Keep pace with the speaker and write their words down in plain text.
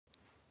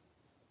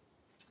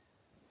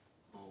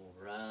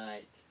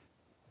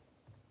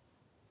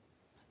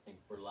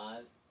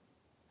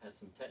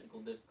some technical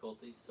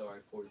difficulties.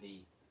 Sorry for the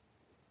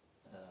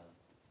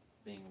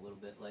being a little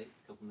bit late,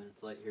 a couple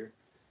minutes late here.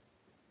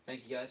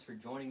 Thank you guys for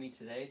joining me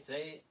today.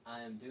 Today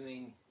I am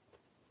doing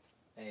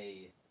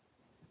I'm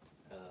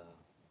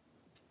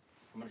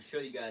going to show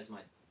you guys my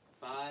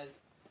 5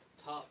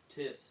 top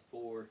tips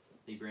for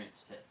the branch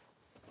test.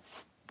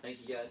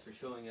 Thank you guys for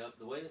showing up.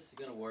 The way this is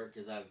going to work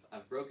is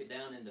I've broke it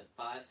down into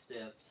 5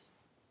 steps.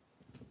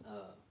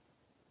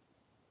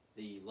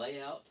 The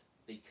layout,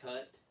 the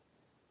cut,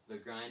 the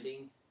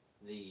grinding,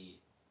 the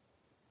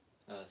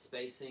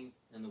spacing,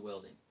 and the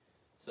welding.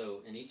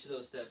 So in each of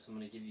those steps I'm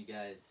going to give you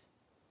guys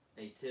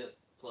a tip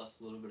plus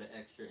a little bit of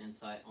extra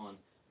insight on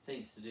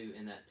things to do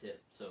in that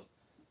tip. So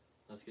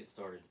let's get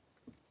started.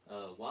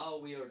 While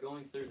we are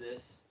going through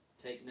this,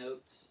 take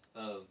notes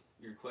of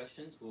your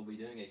questions. We'll be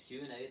doing a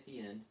Q&A at the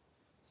end,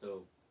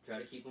 so try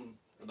to keep them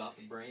about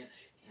the branch,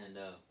 and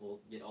we'll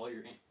get all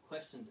your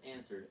questions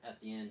answered at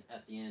the end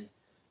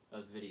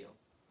of the video.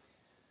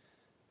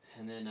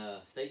 And then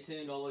stay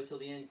tuned all the way till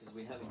the end, because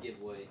we have a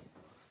giveaway.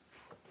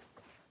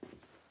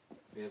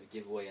 We have a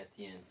giveaway at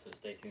the end, so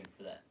stay tuned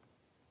for that.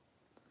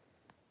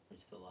 Are you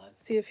still live?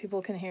 See if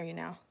people can hear you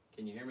now.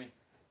 Can you hear me?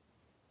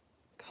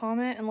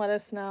 Comment and let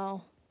us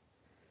know.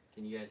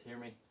 Can you guys hear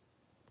me?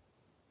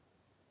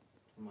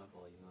 Turn my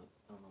volume up.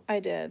 I don't know. I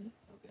did.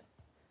 Okay.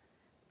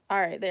 All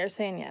right, they're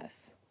saying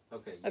yes.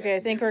 Okay. Okay, I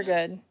think we're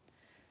good.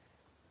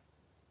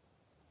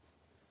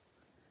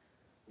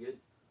 Good?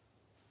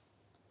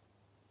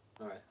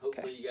 All right.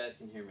 Hopefully you guys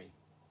can hear me.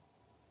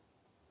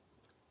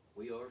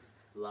 We are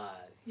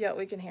live. Yeah,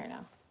 we can hear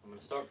now. I'm going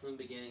to start from the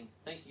beginning.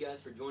 Thank you guys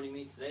for joining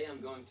me. Today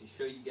I'm going to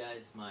show you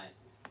guys my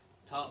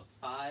top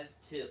 5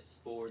 tips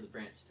for the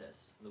branch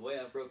test. The way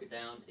I broke it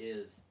down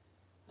is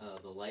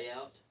the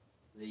layout,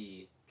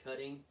 the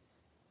cutting,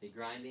 the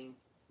grinding,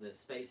 the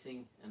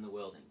spacing, and the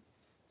welding.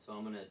 So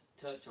I'm going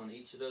to touch on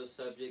each of those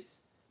subjects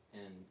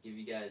and give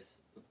you guys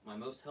my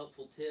most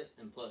helpful tip,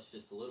 and plus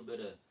just a little bit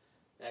of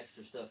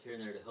extra stuff here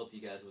and there to help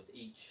you guys with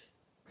each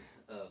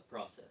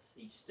process,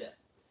 each step.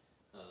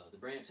 The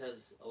branch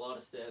has a lot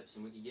of steps,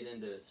 and we could get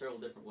into several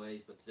different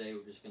ways, but today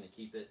we're just going to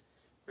keep it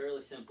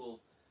fairly simple.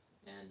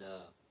 And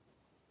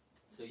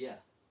so yeah,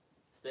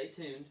 stay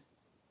tuned.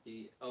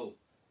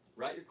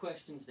 Write your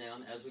questions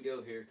down as we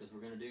go here, because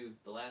we're going to do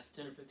the last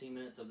 10 or 15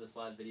 minutes of this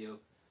live video.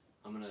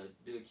 I'm going to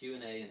do a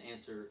Q&A and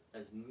answer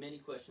as many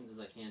questions as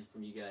I can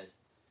from you guys,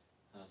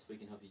 so we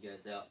can help you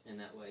guys out in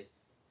that way.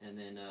 And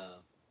then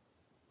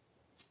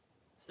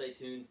stay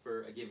tuned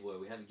for a giveaway.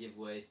 We have a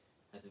giveaway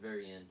at the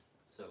very end,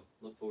 so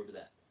look forward to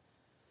that.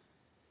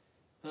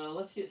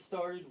 Let's get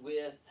started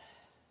with,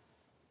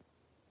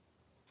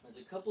 there's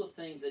a couple of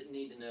things that you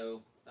need to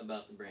know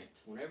about the branch.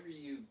 Whenever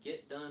you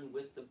get done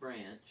with the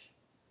branch,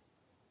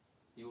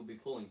 you will be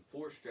pulling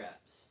 4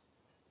 straps.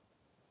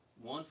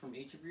 1 from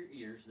each of your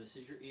ears. This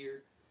is your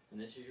ear, and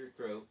this is your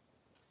throat.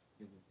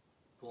 You'll be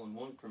pulling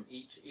 1 from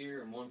each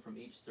ear and 1 from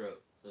each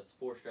throat. So that's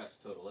 4 straps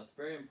total. That's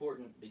very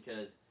important,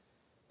 because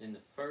in the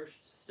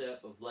first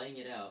step of laying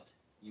it out,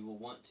 you will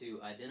want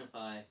to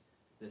identify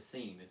the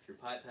seam. If your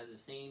pipe has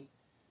a seam,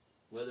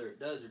 whether it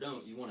does or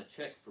don't, you want to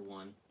check for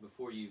one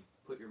before you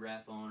put your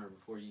wrap on or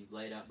before you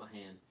lay it out by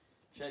hand.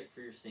 Check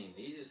for your seam.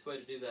 The easiest way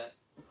to do that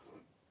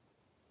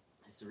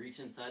is to reach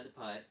inside the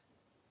pipe,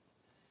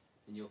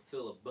 and you'll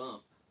feel a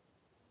bump.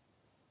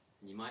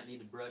 And you might need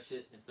to brush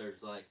it if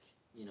there's, like,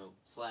 you know,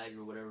 slag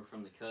or whatever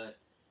from the cut.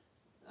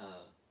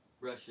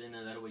 Brush it in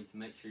there. That way you can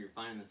make sure you're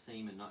finding the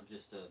seam and not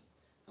just a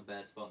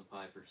bad spot in the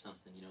pipe or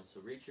something, you know. So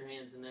reach your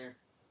hands in there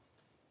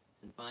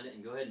and find it,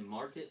 and go ahead and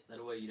mark it.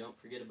 That way you don't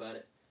forget about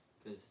it,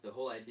 because the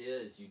whole idea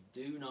is you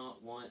do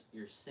not want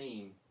your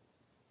seam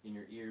in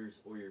your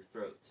ears or your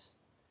throats.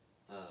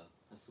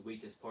 That's the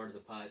weakest part of the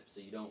pipe,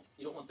 so you don't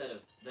want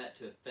that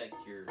to affect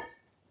your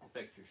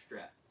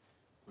strap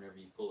whenever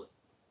you pull it.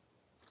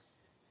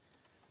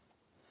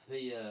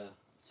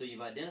 So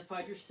you've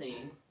identified your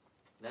seam.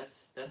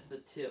 That's the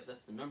tip.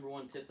 That's the number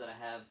 1 tip that I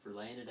have for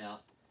laying it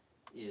out,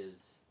 is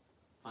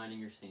finding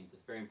your seams.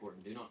 It's very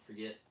important. Do not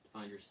forget to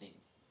find your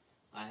seams.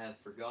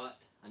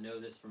 I know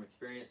this from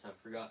experience, I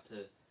forgot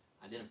to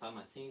identify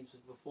my seams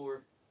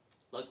before.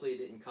 Luckily it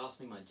didn't cost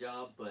me my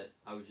job, but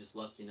I was just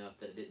lucky enough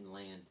that it didn't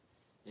land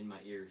in my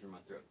ears or my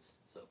throats.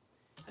 So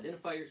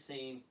identify your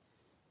seam,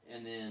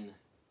 and then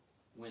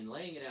when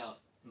laying it out,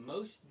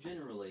 most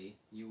generally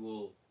you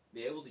will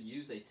be able to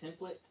use a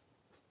template,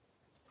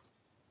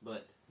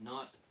 but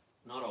not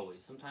always.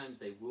 Sometimes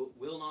they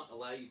will not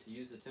allow you to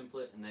use a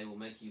template, and they will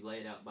make you lay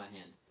it out by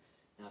hand.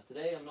 Now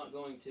today I'm not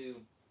going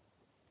to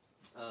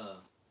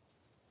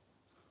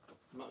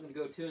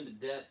go too into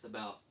depth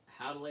about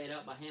how to lay it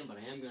out by hand, but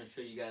I am going to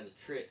show you guys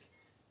a trick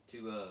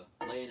to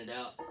laying it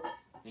out,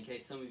 in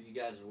case some of you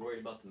guys are worried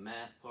about the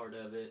math part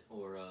of it,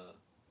 or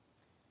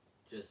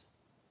just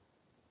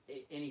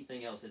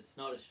anything else. It's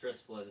not as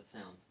stressful as it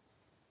sounds.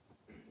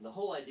 The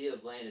whole idea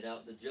of laying it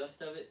out, the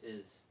gist of it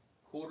is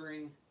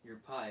quartering your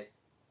pipe,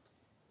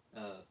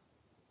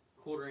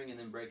 quartering and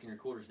then breaking your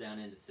quarters down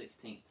into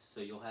 16ths. So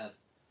you'll have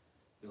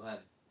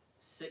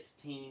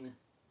 16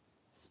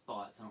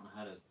 spots. I don't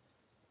know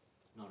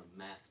not a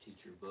math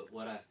teacher, but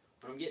what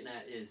I'm getting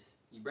at is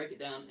you break it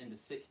down into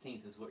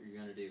 16th is what you're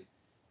going to do.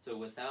 So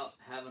without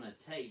having a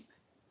tape,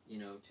 you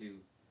know, to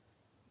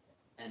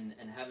and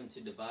having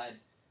to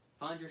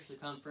find your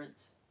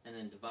circumference and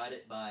then divide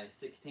it by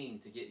 16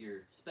 to get your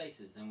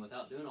spaces. And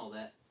without doing all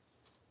that,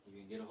 you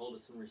can get a hold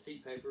of some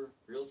receipt paper,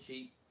 real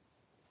cheap,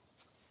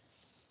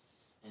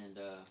 and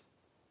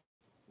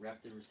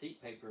wrap the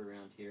receipt paper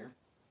around here.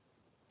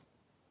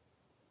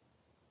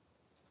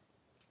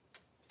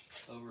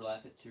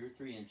 Overlap it 2 or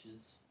 3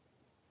 inches.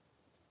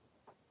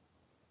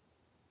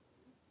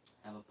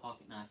 Have a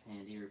pocket knife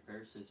handy or a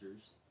pair of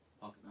scissors.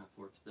 Pocket knife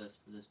works best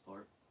for this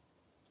part.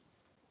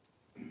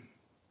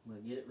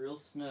 We'll get it real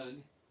snug.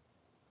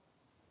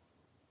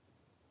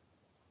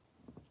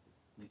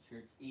 Make sure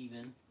it's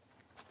even.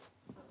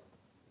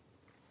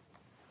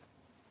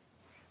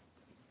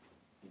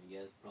 You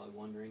guys are probably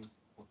wondering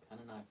what kind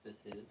of knife this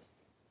is.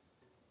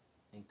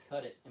 And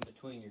cut it in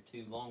between your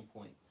 2 long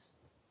points.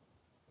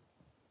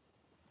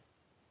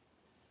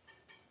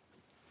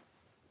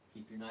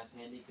 Keep your knife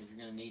handy because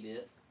you're going to need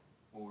it,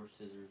 or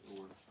scissors,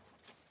 or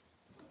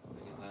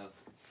you'll have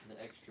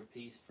the extra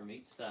piece from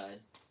each side.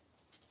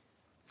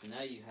 So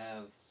now you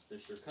have the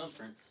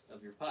circumference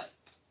of your pipe.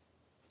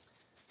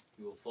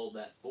 You will fold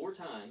that 4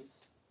 times.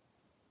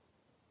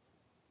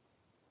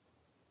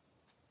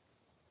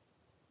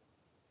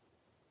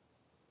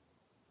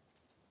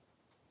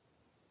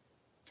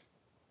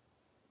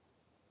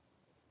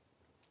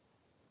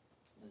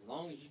 As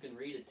long as you can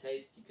read a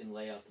tape, you can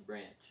lay out the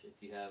branch if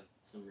you have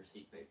some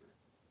receipt paper.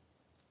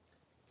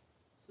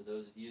 So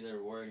those of you that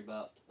are worried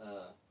about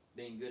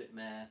being good at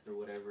math or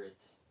whatever,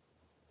 it's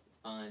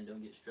fine.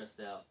 Don't get stressed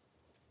out.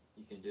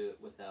 You can do it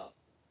without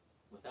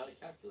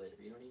a calculator.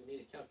 You don't even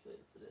need a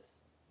calculator for this.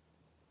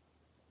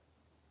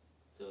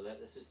 So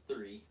this is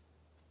 3.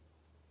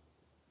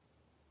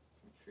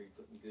 Make sure you're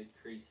putting good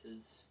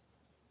creases.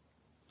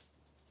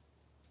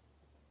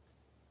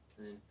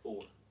 And then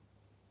 4.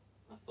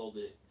 I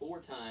folded it 4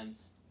 times.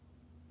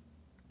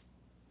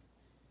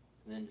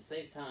 And then to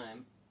save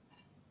time,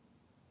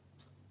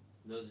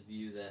 those of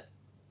you that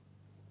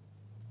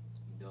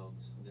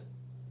dogs, we got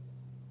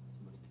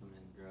somebody coming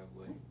in the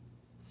driveway.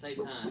 To save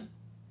time,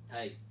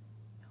 hey,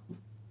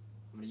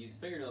 I'm going to use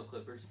fingernail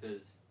clippers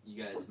because you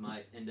guys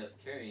might end up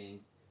carrying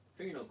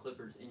fingernail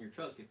clippers in your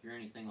truck if you're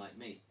anything like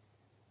me.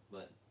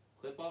 But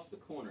clip off the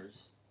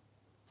corners.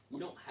 You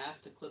don't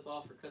have to clip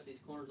off or cut these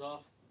corners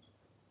off.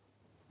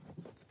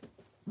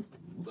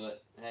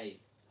 But hey,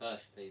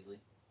 hush, Paisley.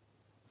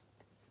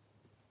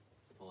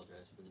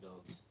 Apologize for the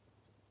dogs.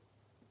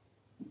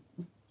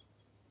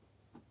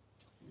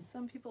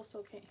 Some people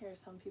still can't hear,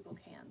 some people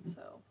can,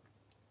 so.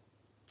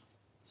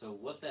 So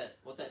what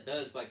that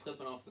does by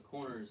clipping off the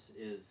corners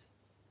is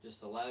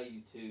just allow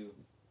you to,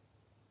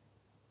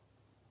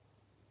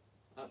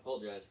 I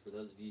apologize for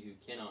those of you who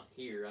cannot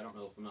hear. I don't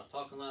know if I'm not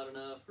talking loud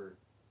enough or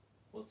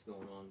what's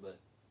going on, but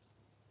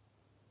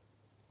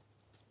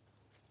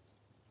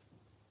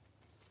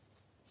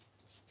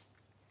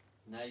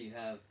now you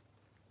have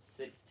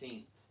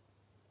 16th.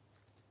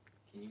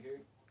 Can you hear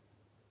it?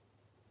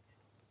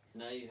 So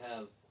now you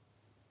have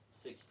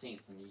 16th,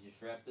 and you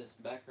just wrap this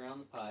back around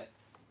the pipe.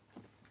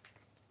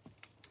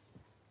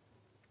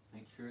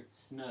 Make sure it's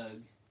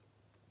snug.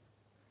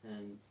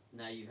 And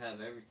now you have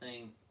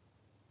everything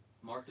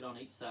marked on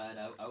each side.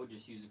 I would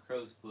just use a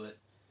crow's foot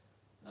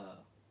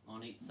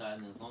on each side,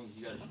 and as long as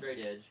you got a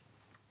straight edge,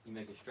 you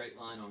make a straight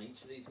line on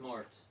each of these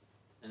marks,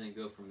 and then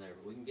go from there.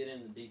 But we can get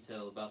into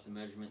detail about the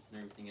measurements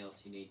and everything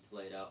else you need to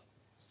lay it out.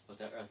 But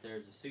that right there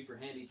is a super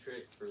handy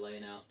trick for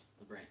laying out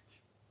the branch.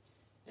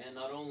 And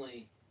not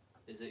only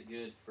is it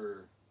good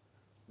for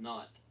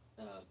not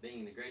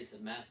being the greatest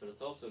at math, but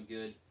it's also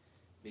good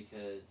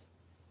because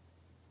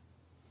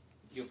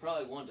you'll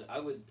probably want to, I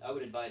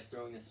would advise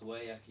throwing this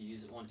away after you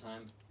use it one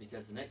time,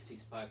 because the next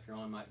piece of pipe you're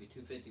on might be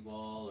 250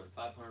 wall or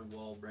 500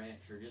 wall branch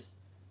or just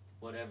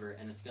whatever,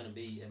 and it's going to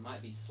be, it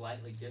might be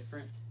slightly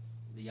different,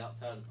 the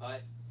outside of the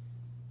pipe.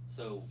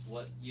 So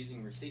what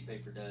using receipt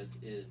paper does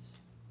is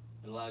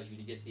it allows you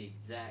to get the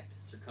exact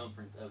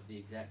circumference of the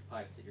exact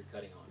pipe that you're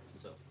cutting on.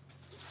 So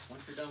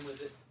once you're done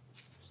with it,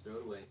 just throw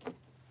it away.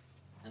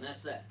 And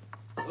that's that.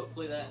 So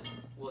hopefully that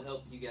will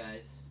help you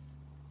guys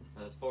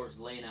as far as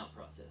the laying out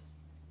process.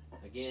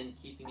 Again,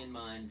 keeping in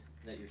mind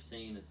that your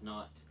seam is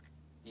not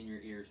in your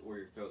ears or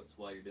your throats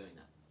while you're doing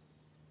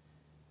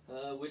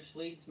that. Which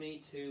leads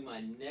me to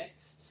my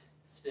next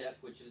step,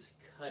 which is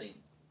cutting.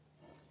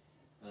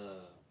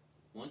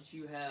 Once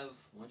you have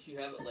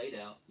it laid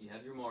out, you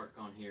have your mark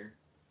on here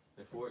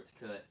before it's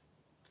cut.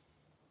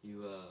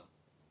 You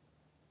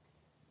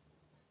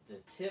the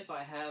tip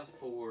I have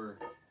for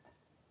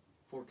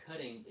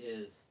cutting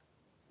is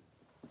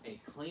a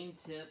clean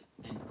tip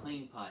and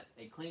clean pipe.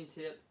 A clean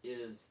tip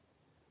is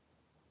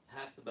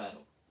half the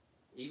battle.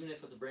 Even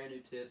if it's a brand new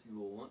tip, you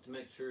will want to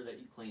make sure that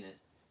you clean it.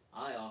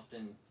 I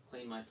often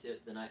clean my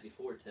tip the night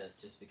before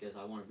test just because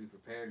I want to be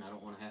prepared and I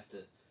don't want to have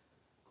to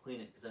clean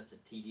it because that's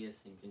a tedious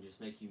and can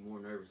just make you more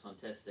nervous on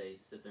test day to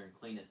sit there and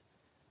clean it.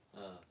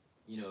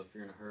 You know, if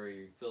you're in a hurry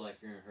or you feel like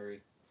you're in a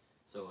hurry.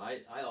 So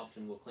I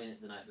often will clean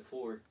it the night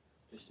before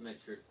just to make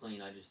sure it's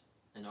clean.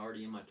 And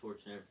already in my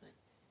torch and everything.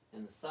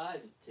 And the size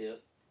of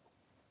tip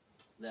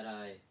that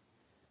I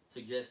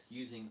suggest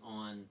using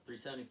on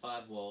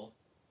 375 wall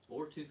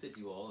or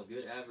 250 wall, a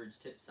good average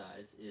tip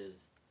size is,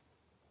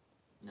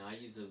 now I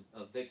use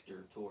a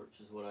Victor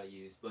torch is what I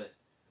use, but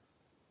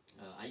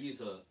I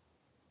use a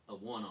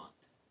 1/0.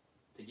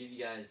 To give you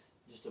guys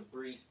just a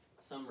brief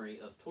summary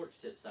of torch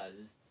tip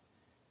sizes,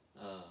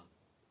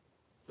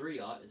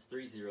 3/0 is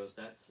 3 zeros,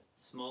 that's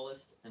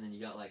smallest, and then you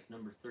got like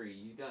number 3.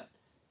 You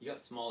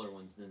got smaller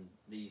ones than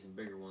these and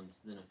bigger ones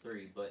than a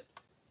 3, but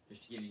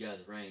just to give you guys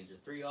a range, a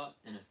 3/0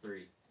 and a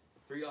 3.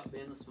 3/0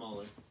 being the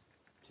smallest,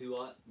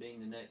 2/0 being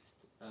the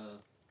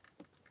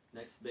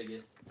next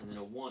biggest, and then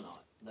a 1/0.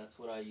 That's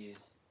what I use,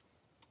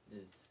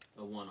 is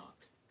a 1/0.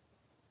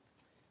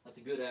 That's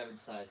a good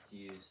average size to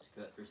use to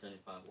cut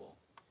 375 wall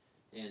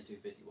and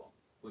 250 wall,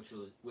 which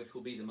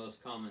will be the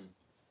most common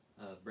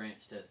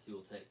branch test you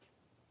will take.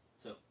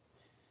 So,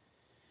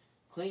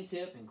 clean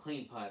tip and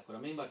clean pipe. What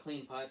I mean by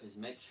clean pipe is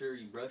make sure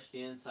you brush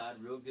the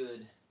inside real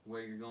good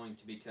where you're going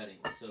to be cutting.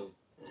 So,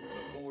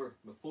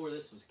 before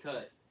this was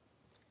cut,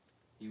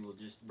 you will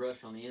just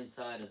brush on the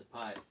inside of the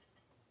pipe.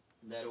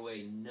 That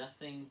way,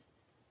 nothing,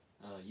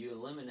 you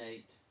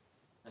eliminate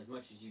as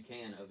much as you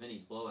can of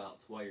any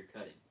blowouts while you're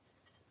cutting.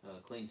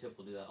 Clean tip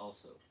will do that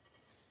also.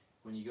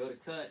 When you go to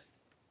cut,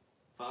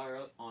 fire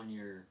up on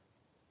your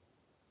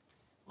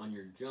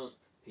junk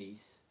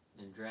piece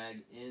and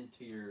drag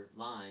into your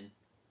line,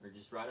 or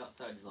just right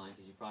outside your line,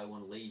 because you probably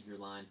want to leave your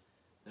line.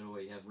 That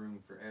way you have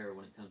room for error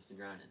when it comes to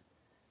grinding.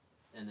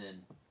 And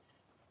then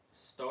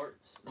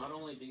starts, not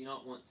only do you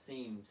not want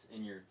seams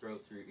in your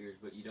throats or your ears,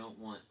 but you don't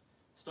want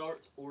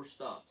starts or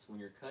stops when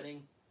you're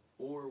cutting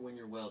or when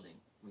you're welding.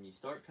 When you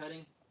start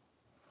cutting,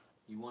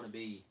 you want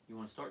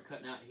to start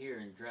cutting out here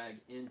and drag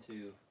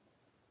into,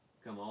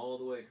 come all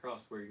the way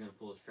across where you're going to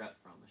pull a strap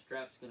from. A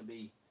strap's going to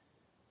be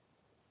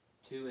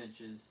 2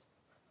 inches,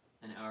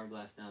 an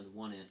hourglass down to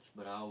 1 inch,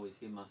 but I always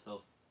give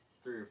myself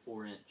 3 or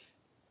 4 inch,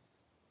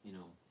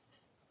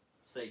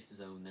 safe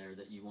zone there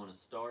that you want to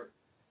start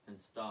and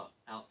stop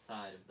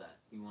outside of that.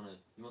 You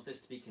want this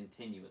to be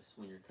continuous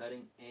when you're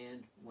cutting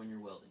and when you're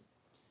welding.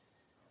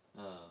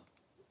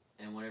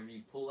 And whenever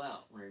you pull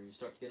out, whenever you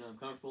start to get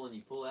uncomfortable and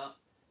you pull out,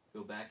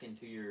 go back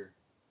into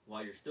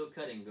while you're still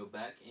cutting, go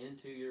back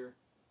into your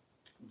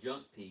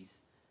junk piece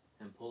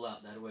and pull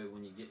out. That way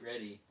when you get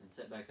ready and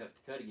set back up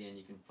to cut again,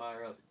 you can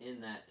fire up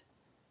in that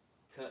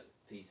cut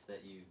piece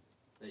that you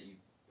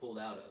pulled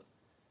out of.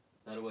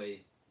 That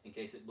way, in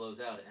case it blows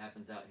out, it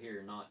happens out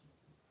here,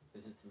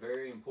 because it's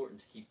very important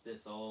to keep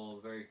this all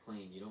very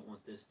clean. You don't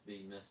want this to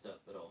be messed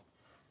up at all.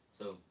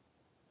 So,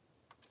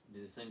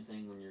 do the same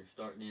thing when you're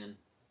starting in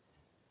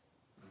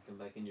and come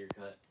back into your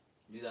cut.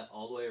 Do that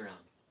all the way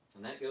around.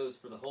 And that goes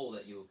for the hole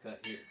that you will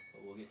cut here,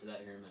 but we'll get to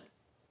that here in a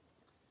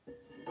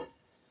minute.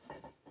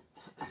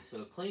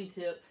 So, a clean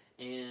tip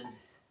and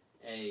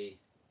a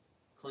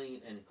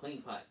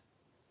clean pipe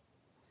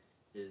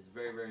is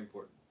very, very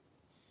important.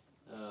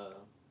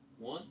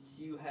 Once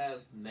you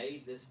have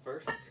made this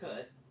first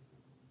cut,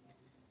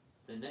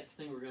 the next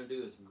thing we're going to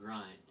do is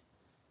grind.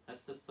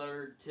 That's the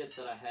third tip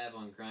that I have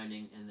on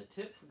grinding, and the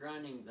tip for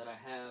grinding that I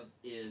have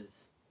is,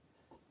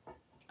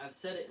 I've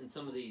said it in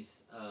some of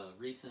these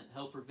recent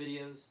helper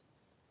videos,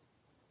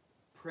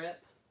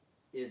 prep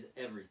is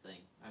everything.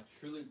 I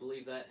truly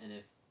believe that,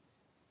 and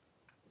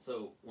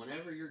so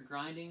whenever you're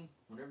grinding,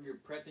 whenever you're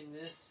prepping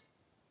this,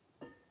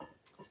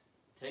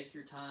 take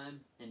your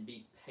time and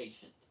be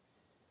patient.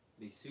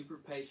 Be super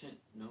patient.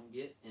 Don't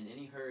get in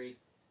any hurry.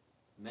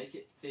 Make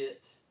it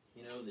fit.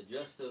 The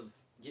gist of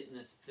getting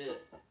this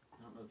fit,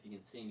 I don't know if you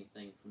can see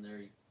anything from there.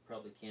 You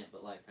probably can't,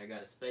 but like I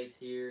got a space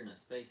here and a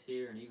space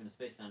here and even a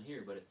space down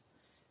here, but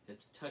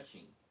it's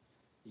touching.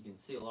 You can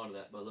see a lot of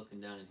that by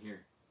looking down in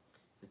here.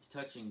 It's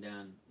touching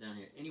down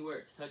here. Anywhere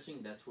it's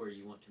touching, that's where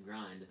you want to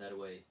grind. That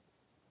way,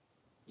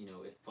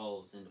 it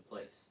falls into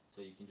place.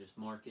 So you can just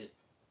mark it,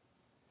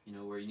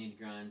 where you need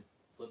to grind,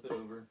 flip it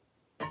over,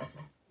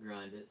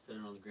 grind it, set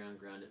it on the ground,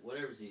 grind it,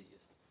 whatever's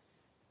easiest.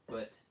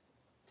 But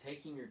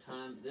taking your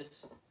time,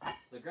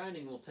 the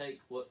grinding will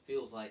take what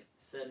feels like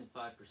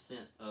 75%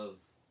 of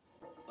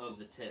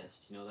the test.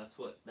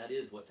 That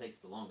is what takes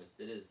the longest.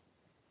 It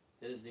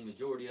is the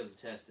majority of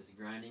the test is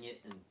grinding it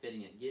and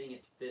fitting it, getting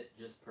it to fit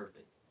just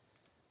perfect.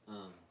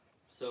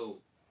 So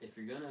if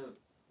you're gonna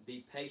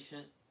be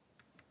patient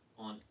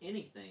on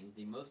anything,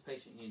 the most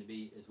patient you need to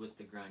be is with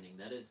the grinding.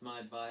 That is my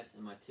advice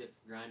and my tip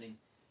for grinding,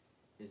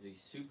 is be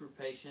super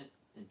patient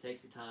and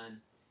take your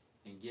time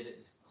and get it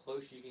as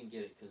close as you can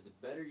get it, because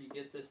the better you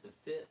get this to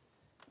fit,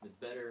 the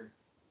better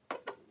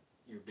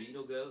your bead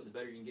will go, the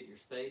better you can get your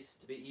space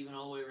to be even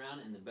all the way around,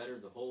 and the better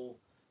the whole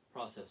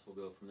process will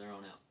go from there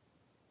on out.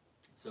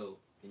 So,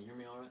 can you hear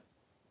me all right,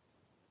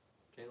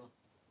 Kayla?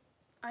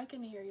 I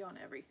can hear you on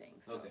everything.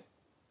 So. Okay.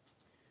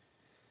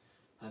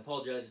 I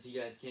apologize if you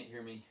guys can't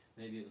hear me.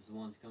 Maybe it was the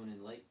ones coming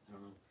in late. I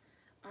don't know.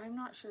 I'm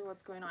not sure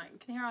what's going on. You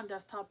can hear on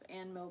desktop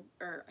and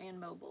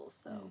mobile,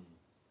 so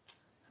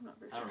I'm not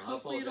very sure. I don't know.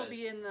 Hopefully it'll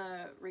be in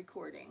the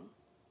recording.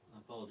 I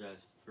apologize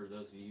for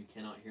those of you who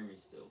cannot hear me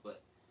still,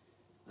 but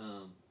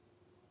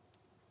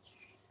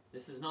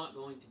this is not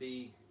going to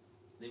be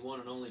the one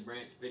and only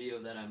branch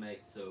video that I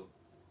make, so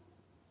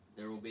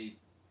there will be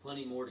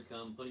plenty more to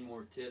come, plenty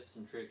more tips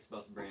and tricks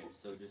about the branch,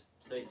 so just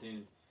stay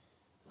tuned.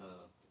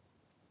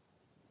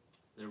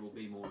 There will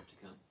be more to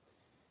come.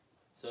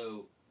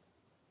 So,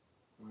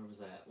 where was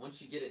that?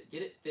 Once you get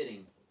it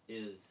fitting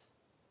is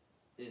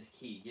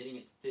key. Getting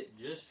it fit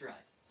just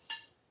right.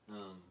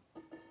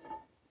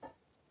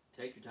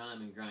 Take your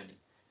time in grinding.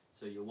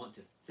 So you'll want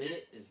to fit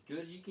it as good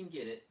as you can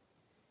get it.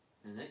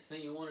 And the next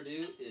thing you want to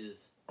do is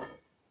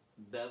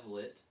bevel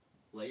it.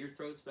 Lay your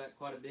throats back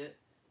quite a bit,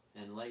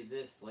 and lay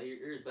your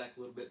ears back a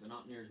little bit, but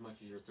not near as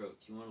much as your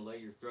throats. You want to lay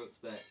your throats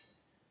back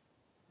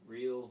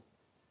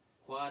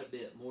quite a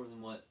bit, more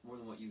than what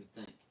you would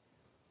think.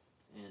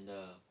 And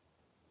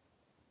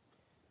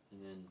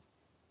then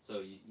so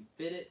you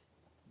fit it,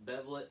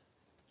 bevel it,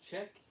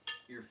 check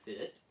your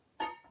fit,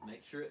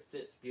 make sure it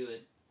fits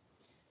good,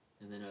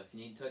 and then if you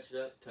need to touch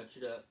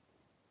it up.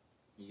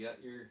 You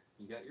got your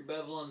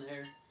bevel on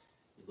there.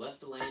 You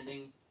left a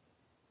landing.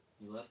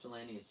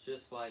 It's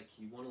just like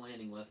you want a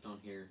landing left on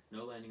here.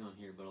 No landing on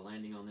here, but a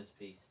landing on this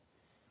piece.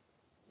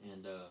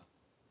 And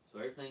so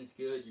everything's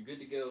good. You're good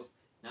to go.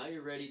 Now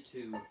you're ready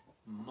to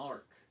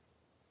mark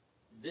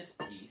this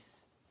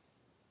piece,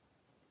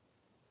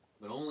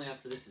 but only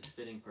after this is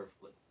fitting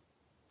perfectly.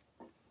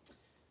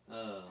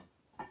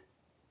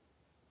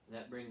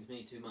 That brings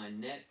me to my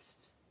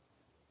next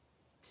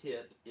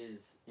tip,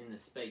 is in the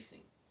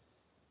spacing.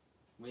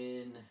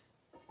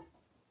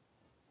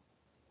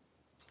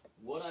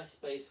 What I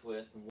space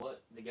with, and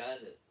what the guy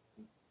that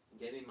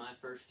gave me my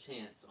first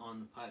chance on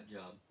the pipe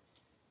job,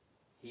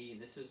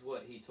 this is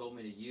what he told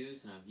me to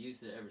use, and I've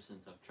used it ever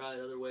since. I've tried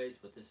other ways,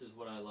 but this is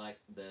what I like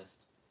the best.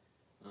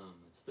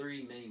 It's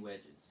 3 mini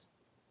wedges.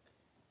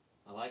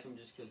 I like them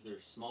just because they're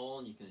small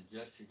and you can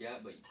adjust your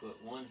gap, but you put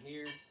one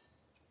here,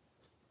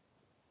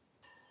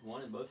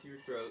 one in both of your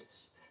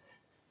throats,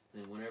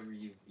 and whenever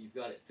you've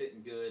got it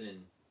fitting good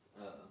and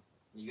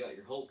you got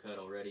your hole cut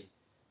already,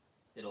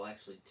 it'll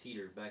actually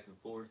teeter back and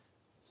forth.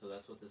 So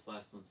that's what this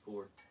last one's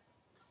for.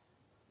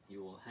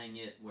 You will hang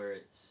it where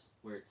it's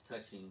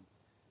touching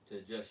to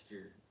adjust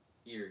your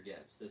ear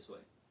gaps this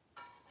way,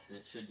 and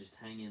it should just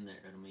hang in there.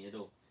 I mean,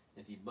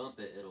 if you bump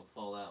it, it'll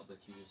fall out, but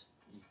you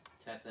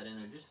tap that in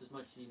there just as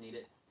much as you need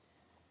it.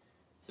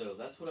 So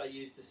that's what I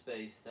use to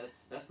space.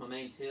 That's my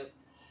main tip,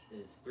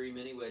 is 3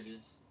 mini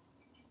wedges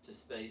to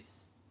space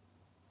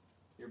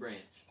your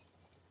branch.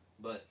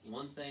 But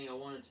one thing I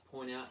wanted to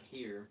point out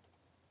here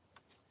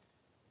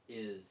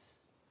is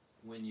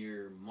when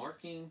you're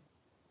marking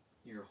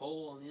your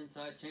hole on the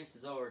inside,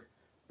 chances are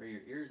where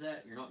your ear's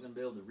at, you're not going to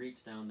be able to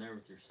reach down there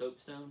with your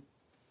soapstone.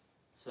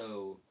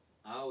 So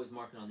I always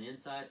mark it on the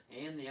inside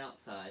and the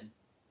outside.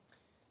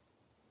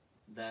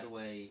 That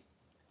way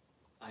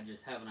I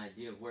just have an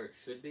idea of where it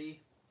should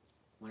be.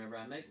 Whenever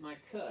I make my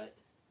cut,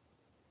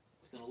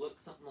 it's going to look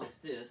something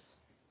like this.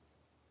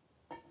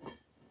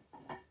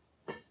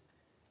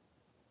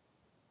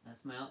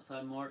 That's my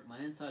outside mark. My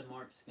inside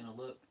mark is going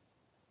to look,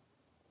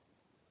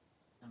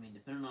 I mean,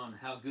 depending on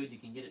how good you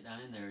can get it down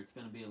in there, it's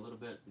going to be a little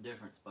bit of a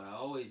difference. But I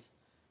always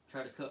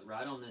try to cut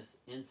right on this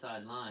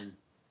inside line,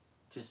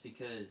 just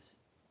because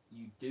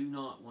you do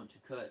not want to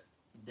cut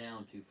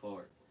down too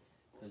far.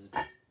 Because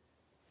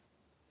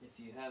if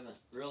you haven't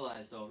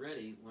realized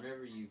already,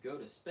 whenever you go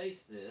to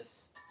space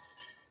this,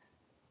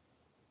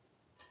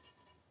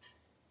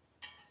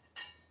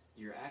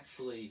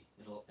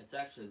 it's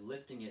actually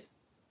lifting it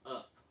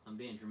up. I'm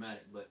being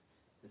dramatic, but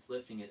it's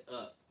lifting it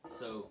up.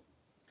 So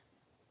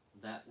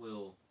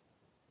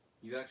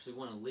you actually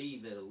want to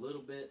leave it a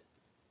little bit,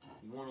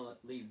 you want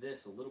to leave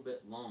this a little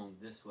bit long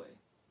this way.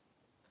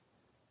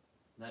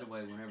 That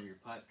way, whenever your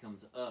pipe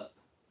comes up,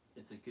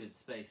 it's a good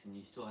space and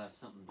you still have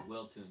something to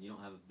weld to, and you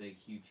don't have a big,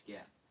 huge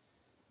gap.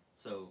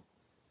 So,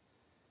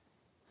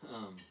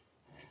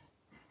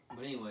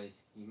 but anyway,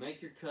 you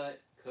make your cut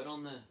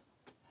on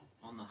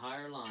the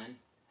higher line,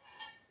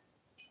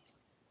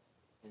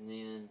 and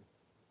then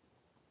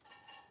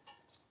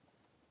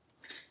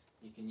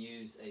you can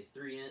use a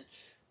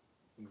 3-inch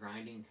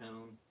grinding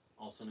cone,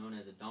 also known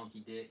as a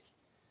donkey dick.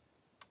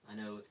 I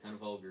know it's kind of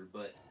vulgar,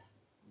 but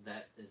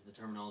that is the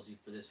terminology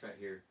for this right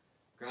here.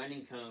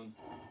 Grinding cone,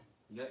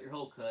 you got your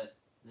hole cut,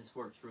 this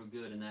works real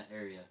good in that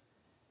area.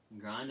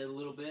 Grind it a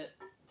little bit,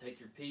 take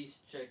your piece,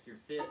 check your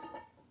fit.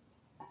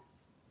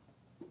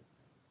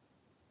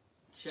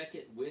 Check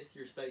it with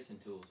your spacing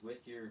tools,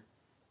 with your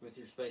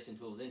spacing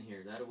tools in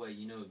here. That way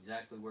you know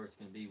exactly where it's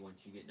going to be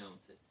once you get done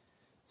with it.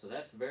 So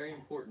that's very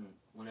important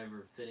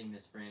whenever fitting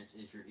this branch,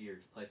 is your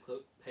ears.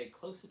 Pay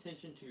close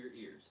attention to your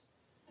ears.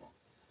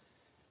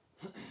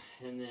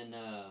 And then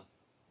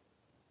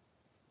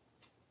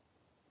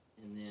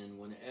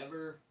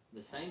whenever,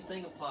 the same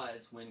thing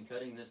applies when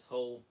cutting this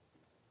hole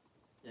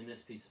in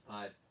this piece of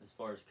pipe. As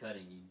far as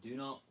cutting, you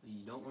don't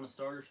want to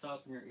start or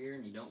stop in your ear,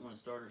 and you don't want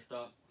to start or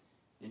stop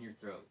in your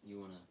throat.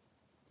 You want to,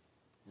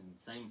 and the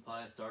same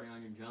applies starting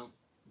on your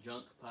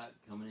junk pipe,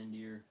 coming into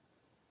your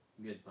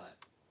good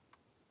pipe.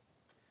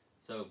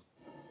 So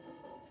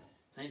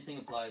same thing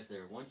applies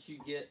there. Once you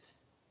get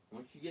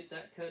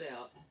that cut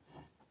out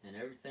and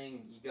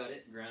everything, you got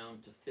it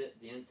ground to fit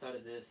the inside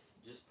of this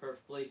just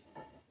perfectly.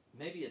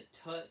 Maybe a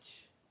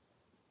touch,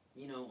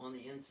 you know, on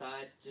the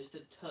inside, just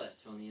a touch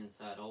on the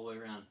inside all the way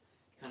around.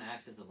 Kind of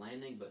act as a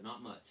landing, but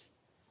not much.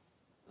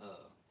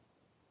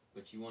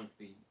 But you want it to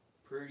be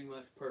pretty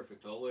much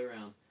perfect all the way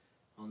around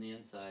on the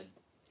inside.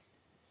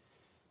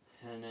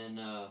 And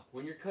then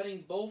when you're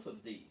cutting both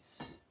of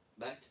these,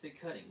 back to the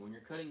cutting, when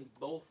you're cutting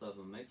both of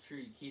them, make sure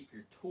you keep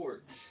your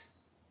torch,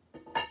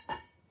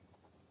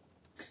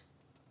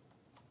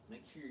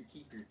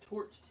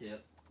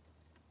 tip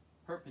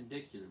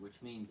perpendicular, which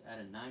means at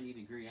a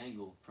 90-degree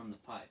angle from the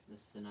pipe. This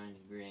is a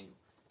 90-degree angle.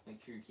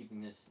 Make sure you're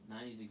keeping this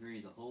 90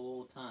 degree the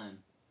whole time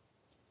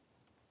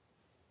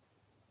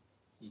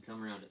you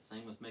come around it.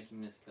 Same with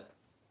making this cut.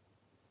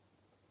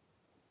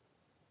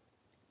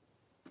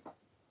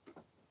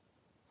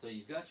 So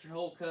you've got your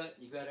hole cut,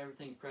 you've got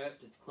everything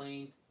prepped, it's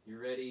clean,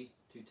 you're ready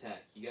to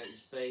tack. You got your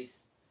space,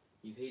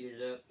 you've heated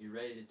it up, you're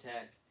ready to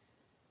tack.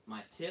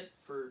 My tip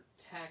for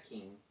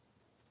tacking,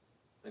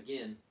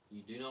 again,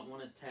 you do not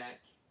want to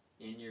tack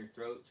in your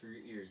throats or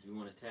your ears. You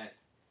want to tack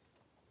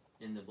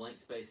in the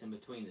blank space in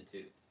between the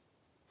two.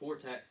 4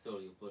 tacks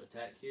total. You'll put a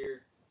tack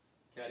here,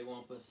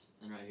 cattywampus,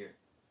 and right here.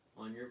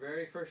 On your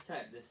very first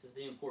tack, this is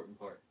the important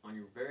part. On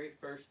your very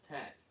first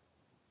tack,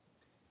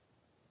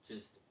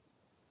 just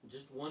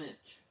 1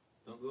 inch.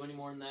 Don't go any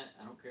more than that.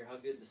 I don't care how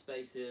good the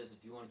space is.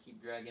 If you want to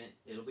keep dragging it,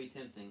 it'll be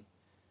tempting.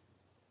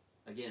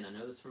 Again, I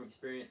know this from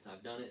experience.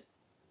 I've done it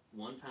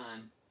one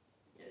time.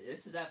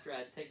 This is after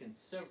I'd taken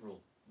several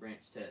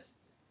branch tests.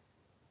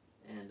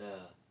 And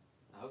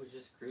I was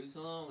just cruising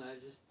along. I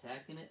was just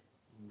tacking it.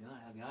 And God,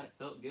 I got it.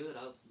 Felt good.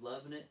 I was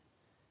loving it.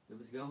 It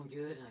was going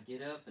good. And I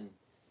get up and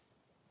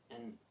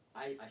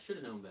I should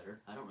have known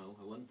better. I don't know.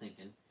 I wasn't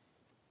thinking.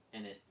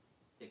 And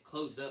it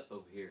closed up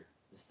over here.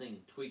 This thing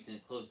tweaked and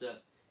it closed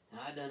up. And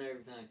I done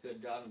everything I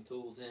could, driving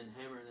tools in,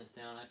 hammering this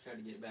down. I tried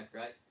to get it back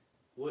right.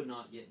 Would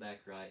not get back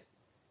right.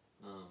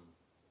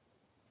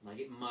 Like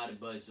it might have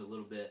budged a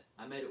little bit.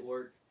 I made it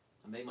work.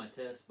 I made my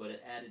test, but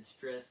it added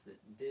stress that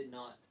did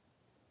not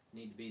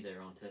need to be there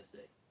on test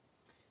day.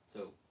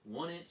 So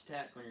 1 inch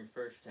tack on your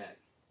first tack.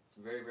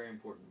 It's very, very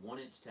important. 1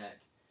 inch tack.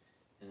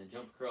 And then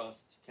jump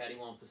across,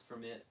 cattywampus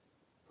from it.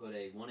 Put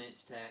a 1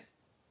 inch tack.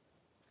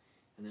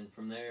 And then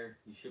from there,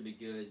 you should be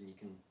good. And you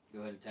can go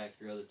ahead and tack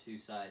your other 2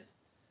 sides.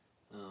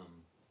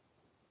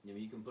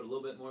 You can put a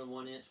little bit more than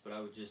 1 inch, but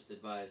I would just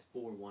advise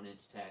 4 1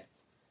 inch tacks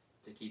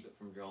to keep it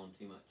from drawing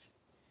too much.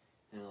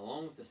 And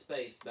along with the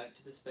space, back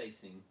to the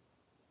spacing,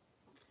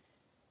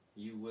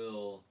 you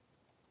will,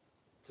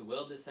 to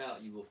weld this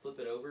out, you will flip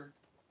it over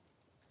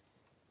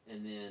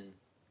and then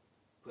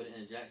put it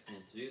in a jack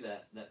stand. To do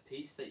that, that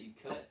piece that you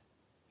cut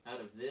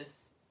out of this,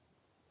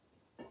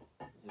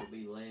 it'll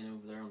be laying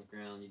over there on the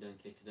ground. You done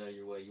kicked it out of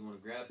your way. You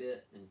want to grab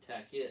it and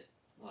tack it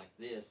like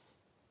this,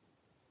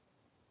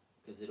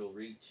 because it'll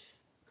reach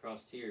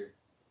across here,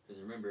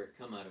 because remember, it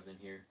come out of in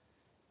here.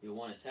 You'll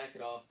want to tack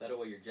it off. That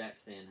way your jack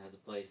stand has a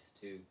place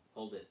to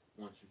hold it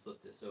once you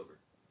flip this over.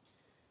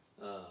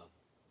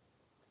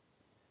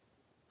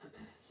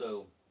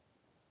 So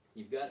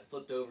you've got it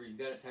flipped over, you've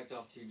got it tacked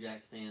off to your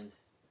jack stand.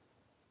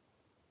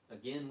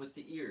 Again, with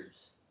the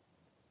ears,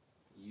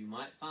 you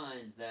might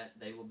find that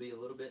they will be a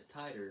little bit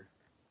tighter,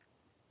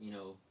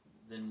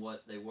 than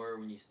what they were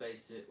when you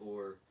spaced it,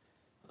 or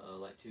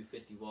like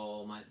 250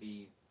 wall might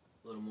be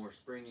a little more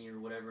springy or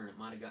whatever, and it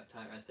might have got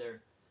tight right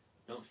there.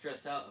 Don't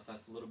stress out if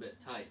that's a little bit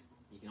tight.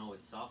 You can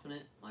always soften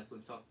it, like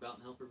we've talked about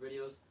in helper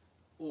videos,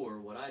 or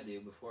what I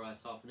do before I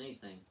soften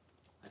anything,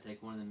 I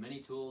take one of the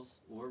mini tools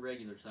or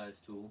regular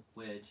size tool,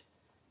 wedge,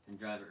 and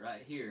drive it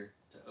right here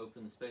to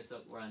open the space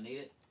up where I need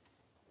it.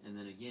 And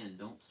then again,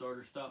 don't start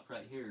or stop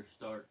right here.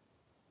 Start,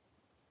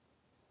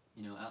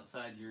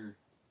 outside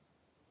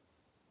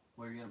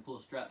where you're going to pull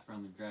a strap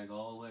from, and drag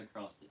all the way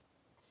across it.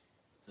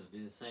 So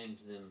do the same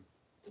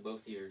to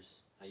both ears.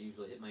 I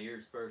usually hit my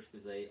ears first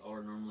because they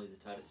are normally the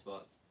tightest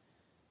spots.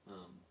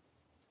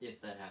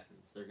 If that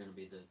happens, they're going to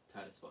be the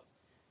tightest spots.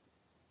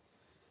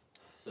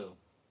 So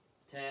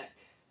tack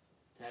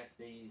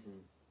these,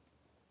 and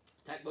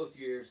tack both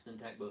your ears, then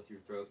tack both your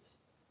throats,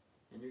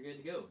 and you're good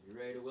to go. You're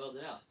ready to weld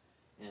it out.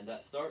 And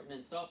that starting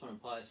and stopping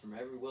applies from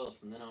every weld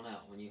from then on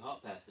out. When you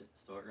hot pass it,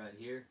 start right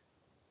here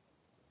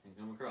and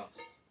come across.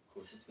 Of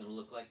course, it's going to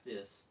look like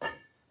this.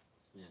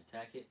 You're going to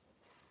tack it.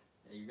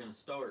 And you're going to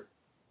start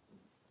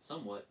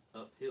somewhat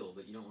uphill,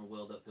 but you don't want to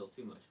weld uphill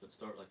too much. But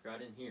start like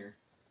right in here.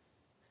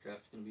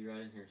 Strap's going to be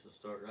right in here, so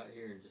start right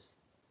here and just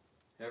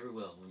every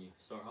weld. When you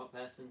start hot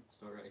passing,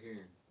 start right here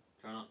and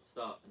try not to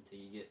stop until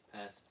you get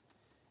past,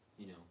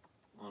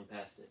 on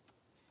past it.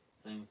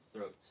 Same with the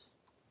throats.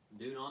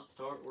 Do not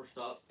start or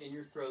stop in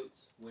your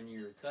throats when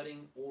you're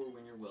cutting or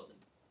when you're welding.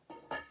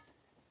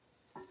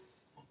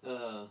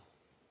 I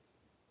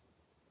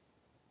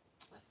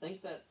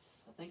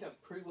think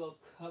I've pretty well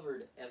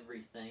covered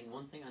everything.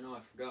 One thing I know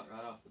I forgot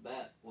right off the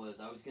bat was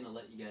I was going to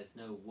let you guys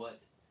know what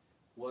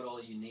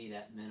all you need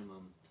at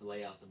minimum to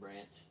lay out the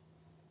branch.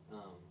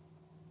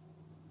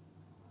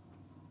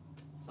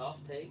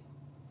 soft tape,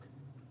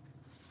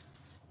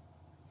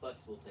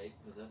 flexible tape,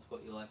 because that's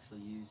what you'll actually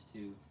use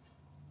to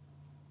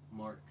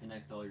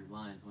connect all your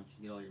lines once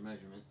you get all your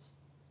measurements.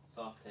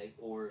 Soft tape,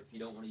 or if you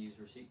don't want to use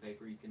receipt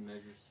paper, you can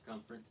measure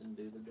circumference and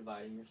do the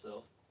dividing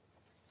yourself.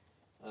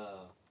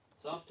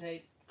 Soft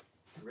tape,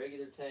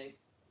 regular tape,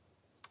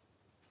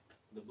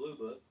 the blue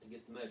book to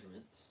get the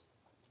measurements,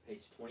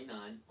 page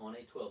 29 on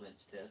a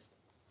 12-inch test.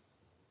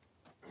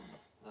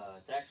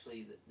 It's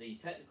actually, the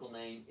technical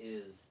name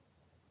is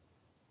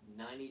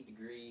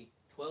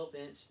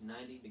 12-inch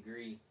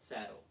 90-degree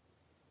saddle.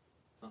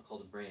 It's not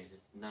called a branch,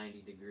 it's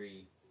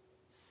 90-degree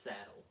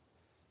saddle.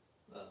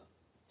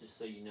 Just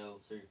so you know,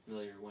 so you're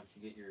familiar once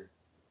you get your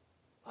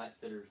pipe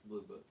fitter's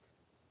blue book.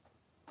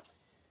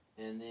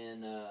 And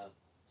then,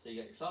 so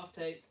you got your soft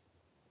tape,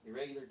 your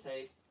regular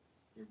tape,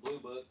 your blue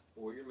book,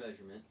 or your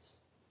measurements.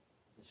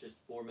 It's just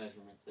 4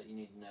 measurements that you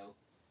need to know.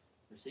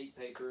 Receipt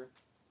paper,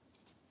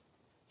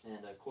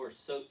 and of course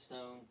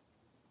soapstone,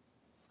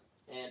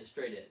 and a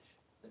straight edge.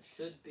 That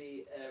should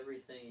be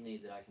everything you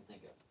need that I can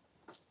think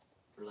of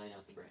for laying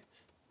out the branch.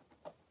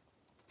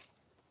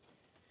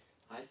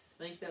 I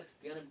think that's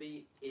gonna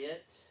be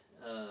it.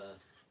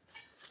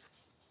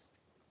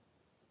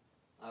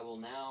 I will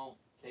now,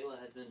 Kayla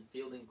has been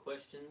fielding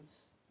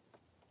questions.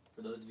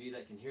 For those of you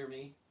that can hear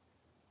me,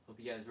 hope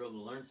you guys were able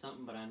to learn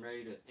something, but I'm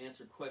ready to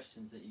answer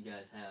questions that you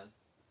guys have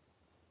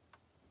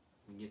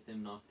and get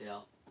them knocked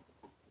out.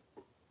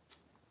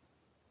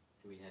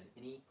 Do we have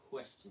any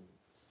questions?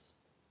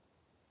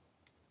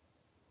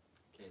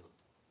 Kayla.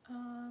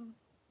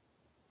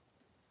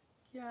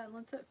 Yeah,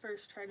 let's at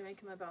first try to make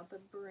them about the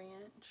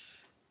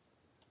branch.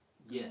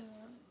 Yes,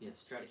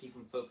 yes. Try to keep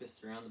them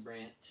focused around the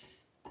branch.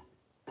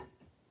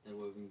 That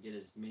way we can get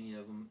as many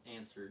of them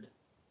answered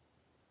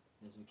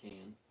as we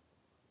can.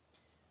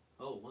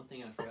 Oh, one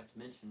thing I forgot to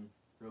mention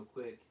real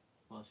quick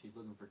while she's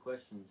looking for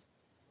questions.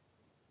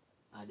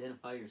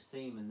 Identify your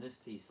seam in this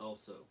piece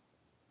also.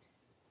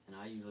 And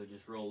I usually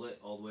just roll it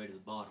all the way to the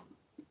bottom.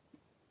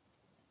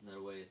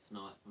 That way it's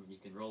not, you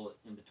can roll it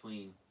in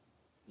between,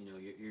 you know,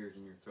 your ears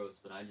and your throats,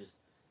 but I just,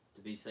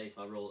 to be safe,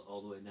 I roll it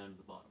all the way down to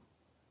the bottom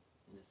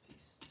in this piece.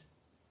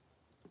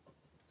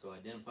 So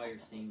identify your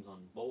seams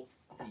on both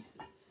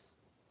pieces.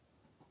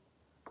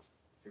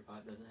 If your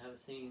pipe doesn't have a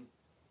seam,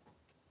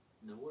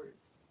 no worries.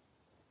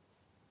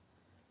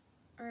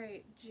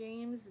 Alright,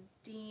 James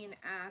Dean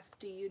asked,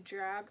 do you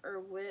drag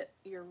or whip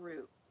your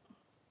root?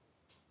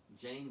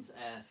 James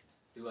asked,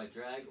 do I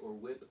drag or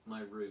whip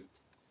my root?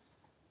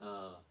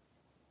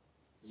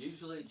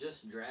 Usually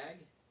just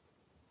drag.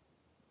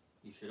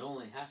 You should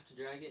only have to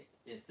drag it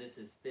if this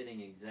is fitting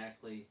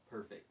exactly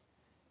perfect.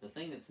 The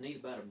thing that's neat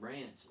about a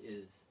branch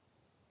is,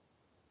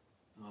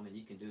 I mean,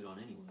 you can do it on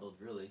any weld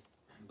really,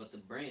 but the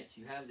branch,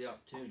 you have the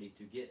opportunity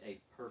to get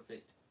a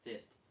perfect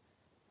fit.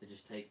 It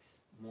just takes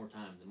more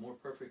time. The more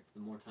perfect,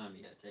 the more time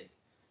you gotta take.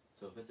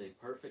 So if it's a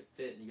perfect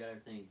fit and you got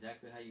everything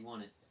exactly how you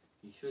want it,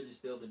 you should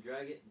just be able to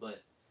drag it,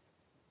 but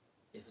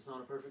if it's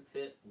not a perfect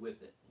fit,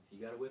 whip it. If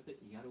you gotta whip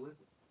it, you gotta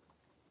whip it.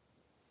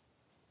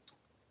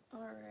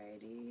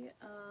 Alrighty,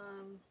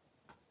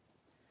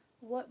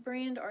 what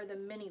brand are the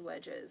mini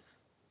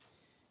wedges?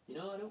 You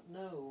know, I don't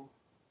know.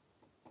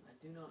 I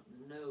do not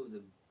know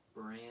the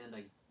brand.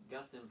 I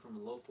got them from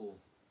a local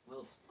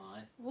weld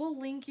supply. We'll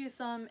link you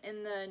some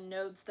in the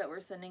notes that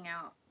we're sending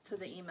out to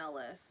the email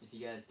list. If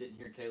you guys didn't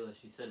hear Kayla,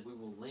 she said we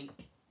will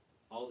link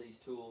all these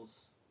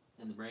tools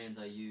and the brands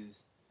I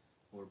use,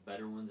 or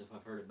better ones if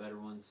I've heard of better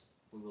ones.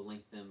 We will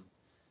link them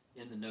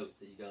in the notes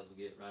that you guys will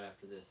get right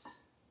after this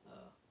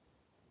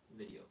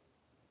video.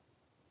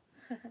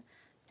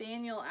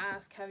 Daniel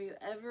asked, have you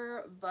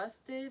ever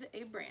busted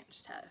a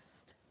branch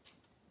test?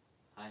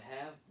 I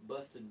have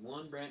busted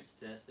one branch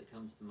test that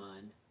comes to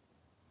mind,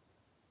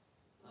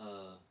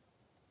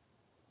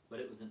 but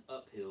it was an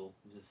uphill.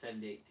 It was a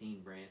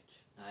 70-18 branch.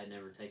 I had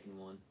never taken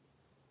one.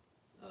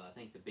 I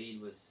think the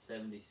bead was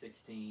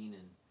 70-16,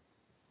 and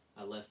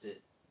I left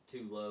it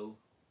too low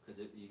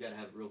because you got to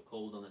have it real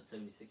cold on that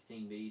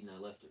 70-16 bead, and I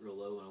left it real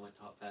low and I went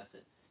top past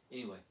it.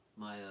 Anyway,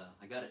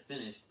 I got it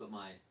finished, but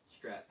my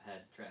strap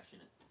had trash in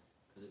it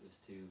because it was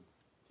too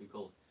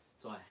cold.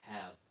 So I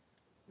have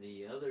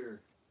the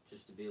other.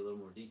 Just to be a little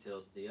more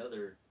detailed, the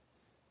other,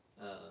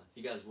 if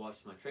you guys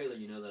watched my trailer,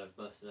 you know that I've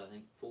busted, I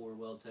think, 4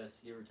 weld tests,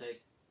 give or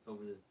take,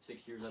 over the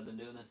 6 years I've been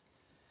doing this.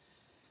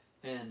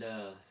 And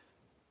I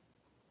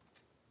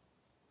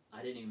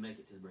didn't even make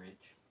it to the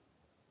branch.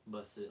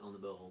 Busted it on the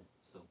bell hole,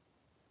 so.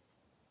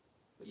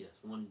 But yes,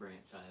 one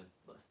branch I have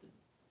busted.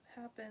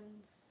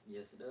 Happens.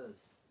 Yes, it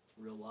does.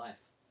 Real life.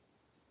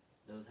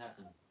 It does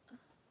happen.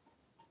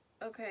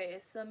 Okay,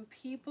 some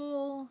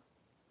people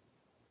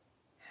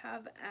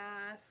have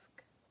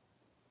asked,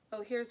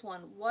 oh, here's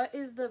one. What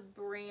is the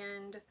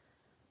brand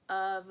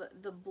of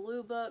the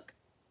blue book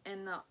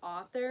and the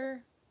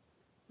author?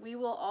 We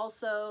will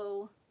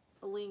also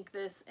link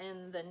this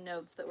in the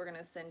notes that we're going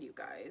to send you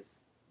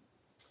guys.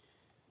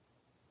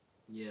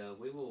 Yeah,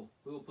 we will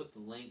put the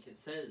link. It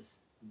says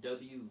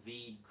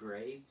W.V.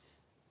 Graves,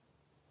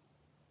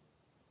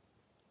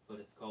 but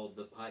it's called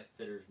the Pipe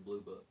Fitter's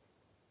Blue Book.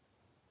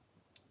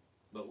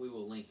 but we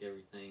will link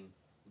everything.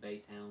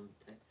 Baytown,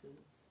 Texas.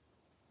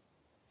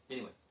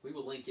 Anyway, we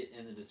will link it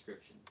in the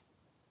description.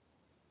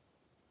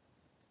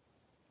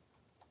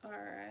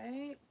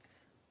 Alright.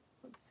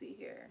 Let's see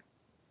here.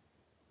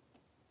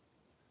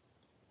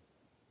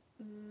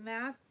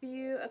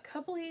 Matthew, a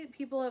couple of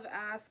people have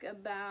asked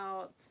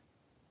about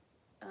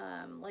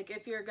like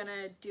if you're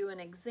gonna do an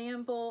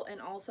example,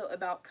 and also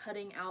about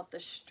cutting out the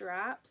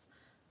straps.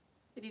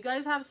 If you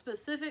guys have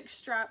specific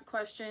strap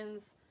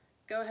questions,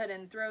 go ahead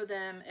and throw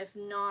them. If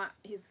not,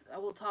 I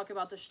will talk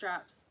about the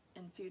straps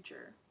in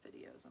future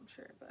videos, I'm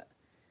sure. But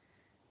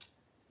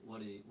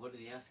what did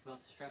he ask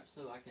about the straps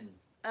though? I can.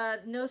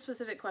 No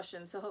specific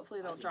questions, so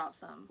hopefully they'll drop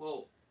some.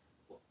 Well,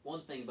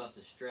 one thing about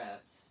the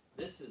straps,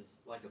 this is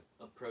like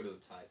a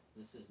prototype.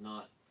 This is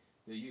not.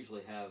 You'll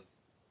usually have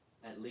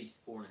at least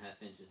 4.5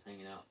 inches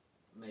hanging out,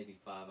 maybe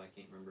 5. I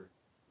can't remember.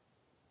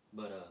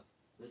 But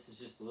this is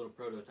just a little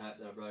prototype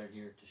that I brought in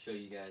here to show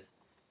you guys.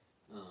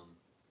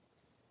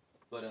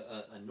 But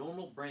a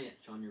normal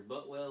branch on your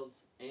butt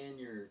welds and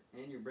your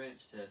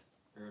branch test,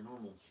 or a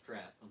normal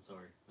strap, I'm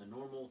sorry, a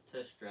normal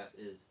test strap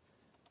is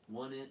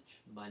 1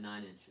 inch by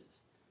 9 inches.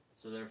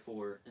 So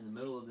therefore, in the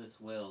middle of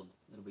this weld,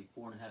 it'll be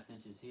 4.5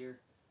 inches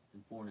here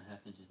and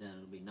 4.5 inches down.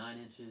 It'll be 9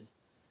 inches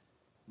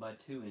by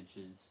 2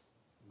 inches,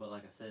 but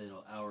like I said,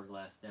 it'll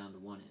hourglass down to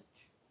 1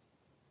 inch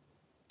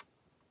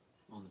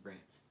on the branch.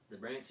 The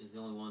branch is the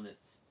only one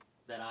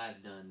that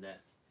I've done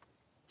that's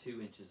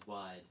 2 inches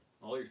wide.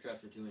 All your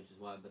straps are 2 inches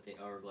wide, but they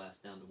hourglass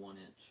down to 1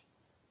 inch,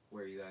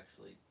 where you're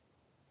actually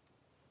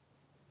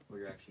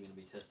going to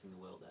be testing the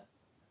weld at.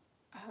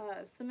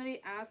 Somebody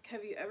asked,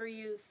 have you ever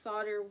used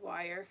solder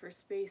wire for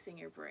spacing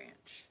your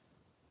branch?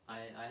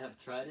 I have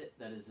tried it.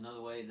 That is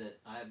another way that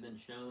I have been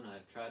shown.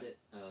 I've tried it.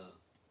 It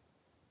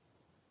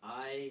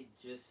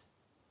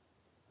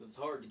was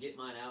hard to get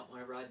mine out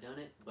whenever I'd done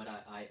it, but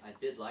I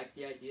did like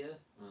the idea.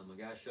 A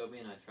guy showed me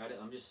and I tried it.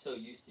 I'm just so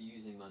used to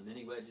using my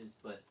mini wedges,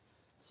 but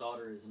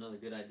solder is another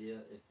good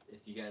idea.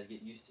 If you guys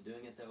get used to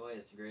doing it that way,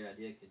 it's a great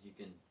idea, because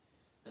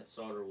that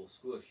solder will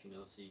squish, so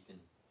you can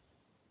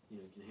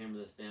hammer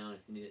this down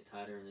if you need it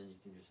tighter, and then you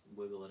can just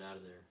wiggle it out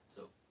of there.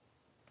 So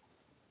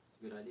it's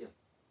a good idea.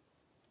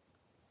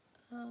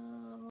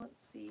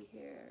 Let's see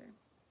here.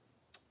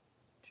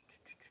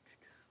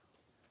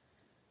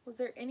 Was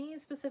there any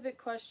specific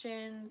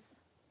questions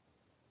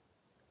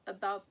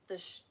about the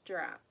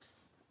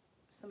straps?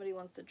 Somebody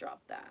wants to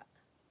drop that.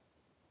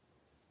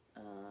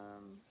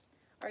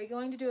 Are you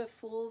going to do a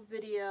full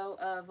video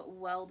of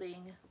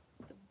welding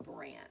the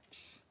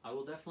branch? I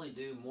will definitely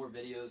do more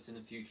videos in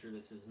the future.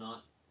 This is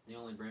not the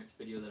only branch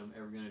video that I'm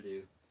ever going to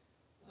do.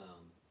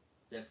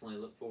 Definitely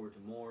look forward to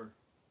more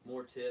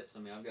tips. I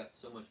mean, I've got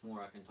so much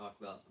more I can talk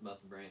about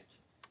the branch.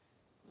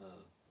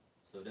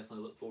 So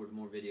definitely look forward to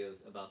more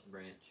videos about the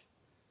branch.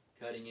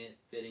 Cutting it,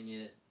 fitting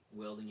it,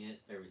 welding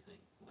it, everything.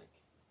 Like,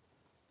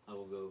 I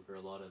will go over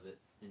a lot of it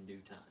in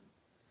due time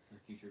in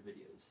future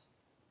videos.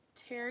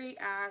 Terry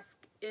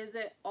asked, is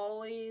it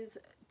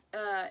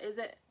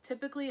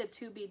typically a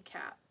 2-bead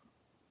cap?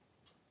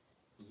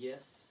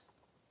 Yes,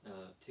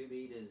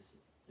 2-bead is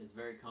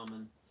very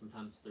common,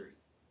 sometimes 3.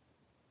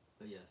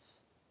 But yes,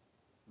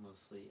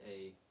 mostly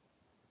a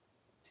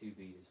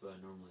 2-bead is what I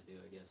normally do,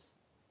 I guess.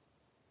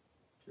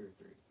 2 or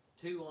 3.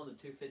 2 on the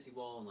 250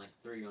 wall and like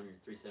 3 on your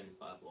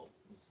 375 wall,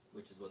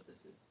 which is what this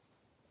is.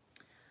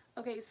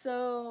 Okay,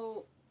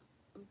 so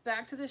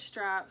back to the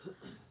straps.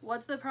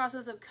 What's the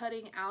process of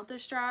cutting out the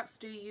straps?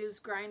 Do you use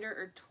grinder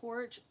or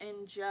torch?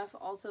 And Jeff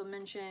also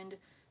mentioned,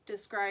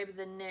 describe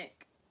the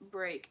nick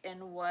break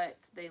and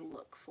what they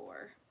look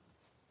for.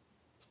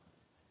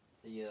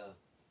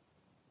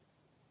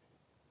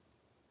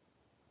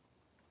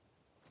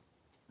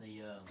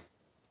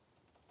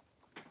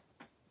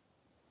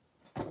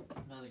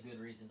 Another good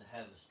reason to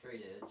have a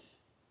straight edge,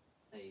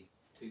 a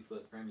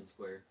 2-foot framing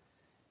square,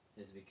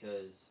 is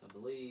because I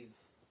believe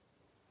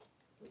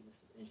this is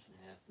 1.5 inches,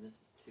 and this is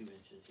 2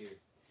 inches here.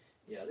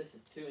 Yeah, this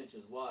is 2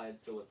 inches wide,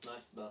 so what's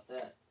nice about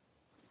that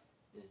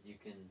is you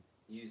can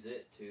use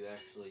it to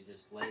actually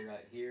just lay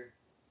right here.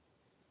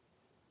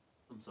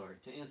 I'm sorry,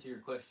 to answer your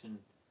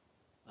question,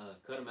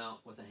 cut them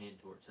out with a hand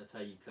torch. That's how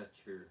you cut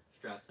your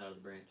straps out of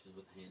the branches,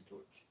 with a hand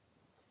torch.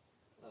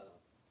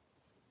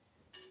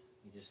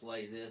 You just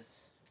lay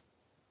this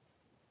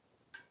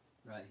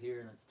right here,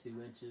 and that's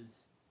 2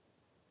 inches.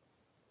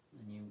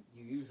 And you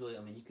usually,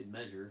 I mean, you could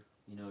measure,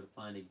 to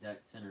find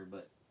exact center,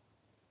 but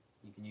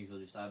you can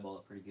usually just eyeball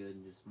it pretty good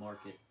and just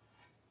mark it.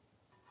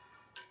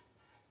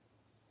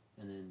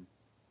 And then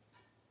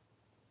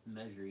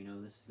measure,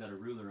 this has got a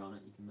ruler on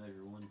it. You can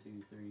measure 1,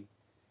 2, 3,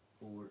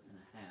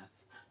 4.5.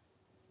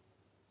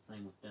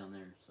 Same with down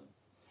there, so.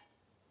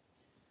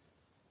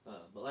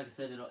 But like I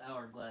said, it'll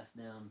hourglass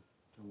down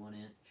to 1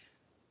 inch.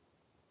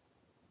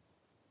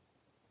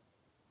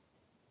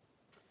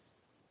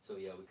 So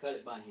yeah, we cut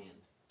it by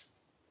hand.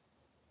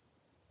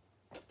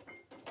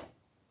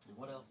 And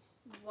what else?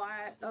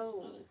 Why?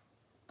 Oh.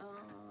 Is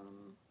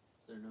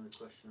there another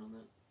question on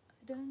that? I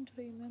don't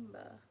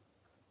remember.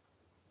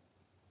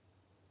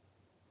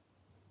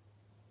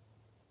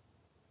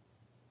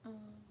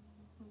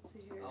 Let's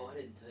see here. Oh, I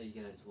didn't tell you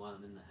guys why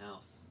I'm in the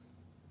house.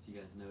 If you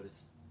guys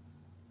noticed,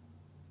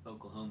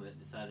 Oklahoma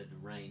decided to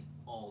rain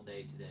all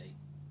day today,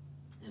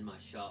 and my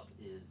shop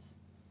is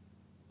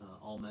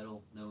all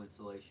metal, no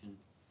insulation.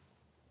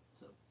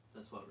 So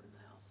that's why we're in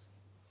the house.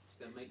 Just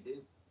gotta make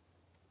do.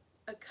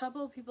 A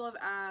couple of people have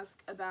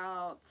asked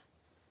about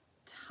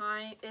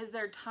time. Is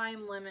there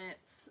time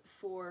limits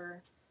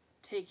for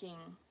taking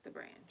the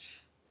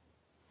branch?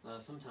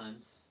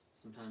 Sometimes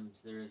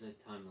there is a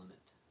time limit.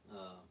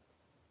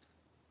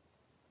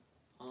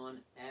 On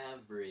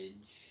average,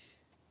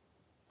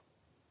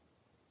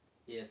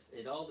 if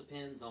it all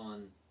depends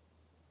on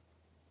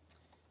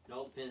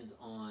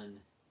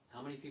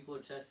how many people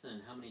are testing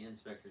and how many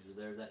inspectors are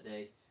there that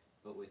day.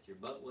 But with your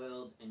butt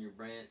weld and your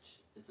branch,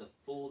 it's a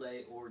full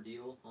day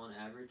ordeal on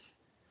average.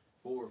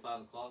 4 or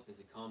 5 o'clock is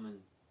a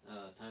common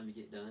time to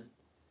get done.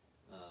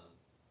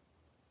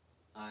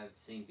 I've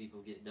seen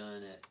people get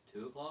done at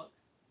 2 o'clock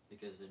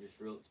because they're just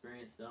real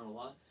experienced, done a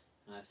lot.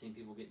 And I've seen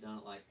people get done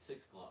at like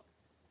 6 o'clock.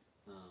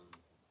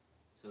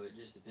 So it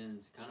just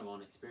depends kind of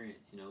on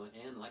experience, you know.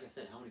 And like I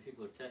said, how many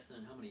people are testing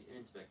and how many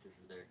inspectors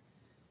are there.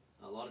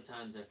 A lot of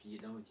times after you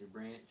get done with your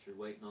branch, you're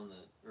waiting on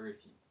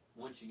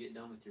once you get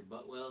done with your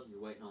butt weld,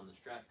 you're waiting on the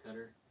strap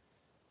cutter.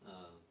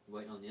 You're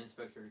waiting on the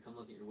inspector to come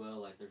look at your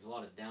weld. Like there's a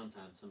lot of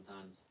downtime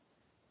sometimes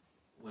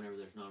whenever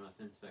there's not enough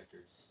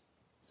inspectors.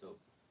 So,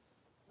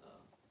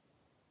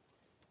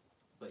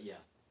 but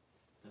yeah,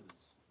 that was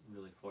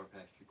really far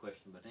past your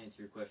question. But to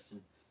answer your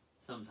question,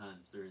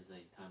 sometimes there is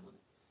a time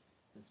limit.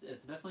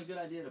 It's definitely a good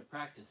idea to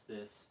practice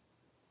this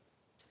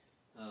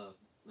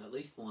at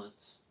least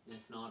once,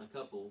 if not a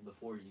couple,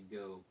 before you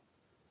go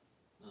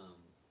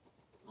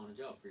on a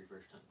job for your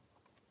first time.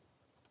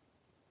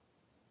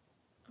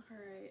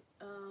 Alright,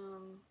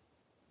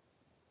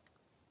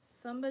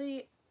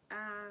 somebody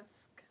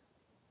asked,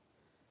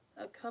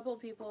 a couple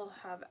people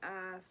have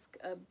asked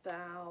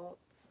about,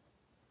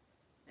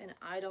 and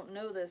I don't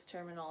know this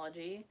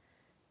terminology,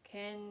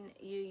 can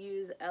you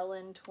use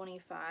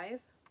LN25?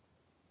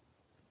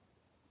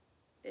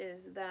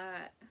 Is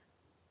that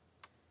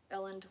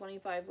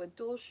LN25 with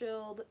dual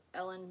shield,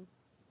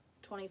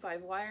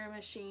 LN25 wire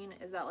machine?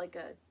 Is that like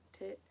a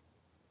tit?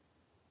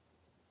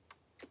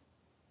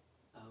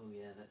 Oh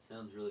yeah, that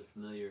sounds really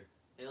familiar.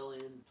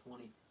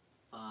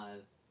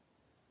 LN25.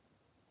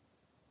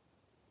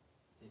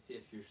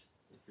 If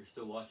you're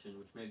still watching,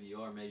 which maybe you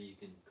are, maybe you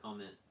can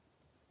comment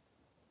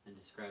and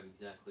describe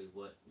exactly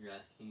what you're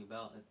asking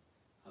about.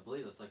 I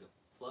believe it's like a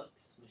flux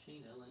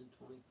machine,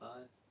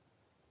 LN25.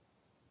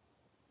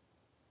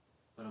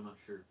 But I'm not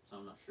sure, so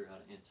I'm not sure how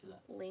to answer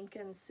that.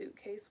 Lincoln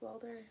suitcase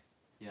welder?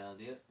 Yeah,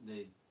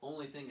 the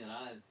only thing that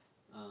I've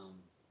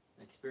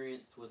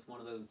experienced with one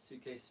of those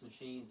suitcase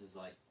machines is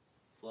like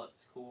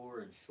flux core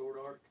and short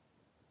arc.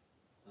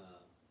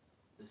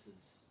 This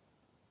is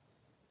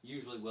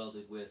usually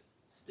welded with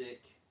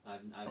stick.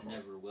 I've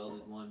never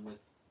welded one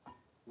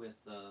with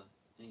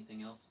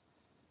anything else.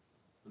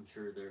 I'm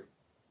sure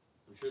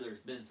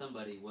there's been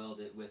somebody weld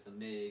it with a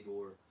MIG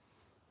or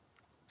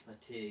a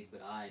TIG,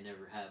 but I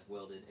never have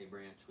welded a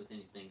branch with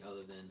anything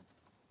other than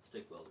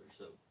stick welder.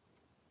 So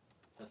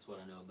that's what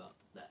I know about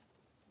that.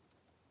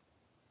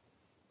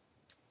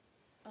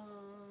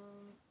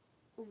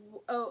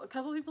 A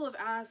couple people have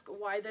asked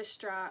why the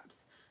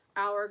straps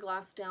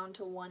hourglass down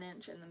to 1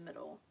 inch in the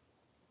middle.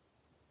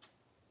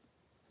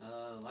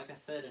 Like I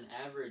said, an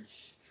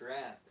average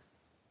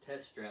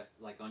test strap,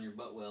 like on your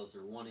butt welds,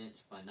 are 1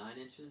 inch by 9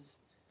 inches.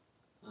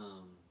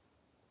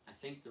 I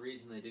think the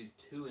reason they do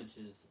 2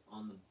 inches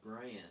on the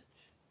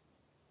branch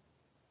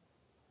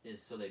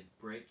is so they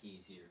break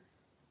easier.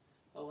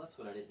 Oh, that's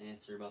what I didn't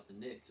answer about the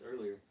nicks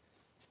earlier.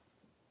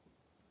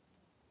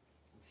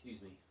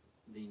 Excuse me.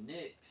 The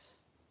nicks.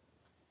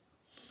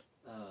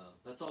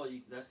 That's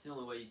the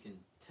only way you can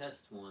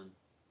test one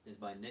is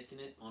by nicking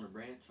it on a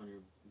branch, on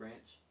your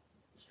branch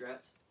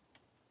straps.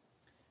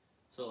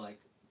 So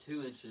like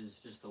 2 inches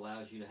just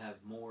allows you to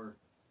have more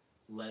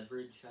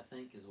leverage. I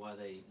think is why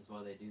they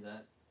do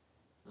that.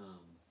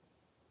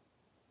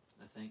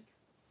 I think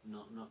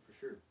not for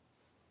sure.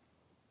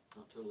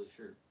 Not totally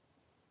sure.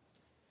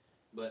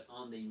 But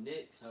on the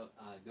nicks,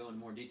 I go in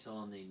more detail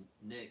on the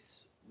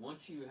nicks.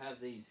 Once you have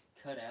these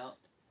cut out,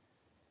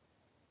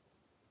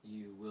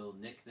 you will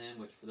nick them,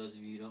 which for those of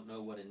you who don't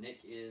know what a nick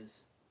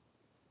is,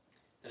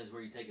 that is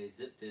where you take a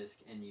zip disc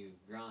and you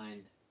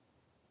grind.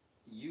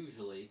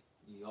 Usually,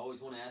 you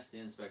always want to ask the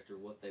inspector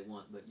what they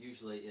want, but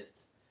usually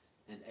it's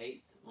an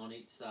 1/8 on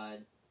each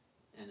side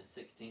and a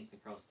 1/16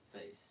 across the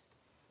face.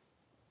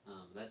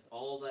 That's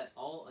all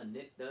a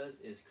nick does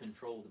is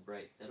control the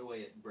break. That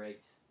way it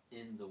breaks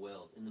in the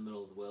weld, in the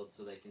middle of the weld,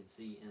 so they can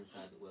see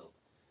inside the weld.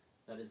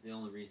 That is the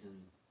only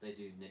reason they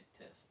do nick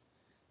tests.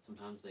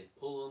 Sometimes they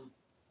pull them,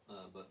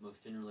 but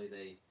most generally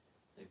they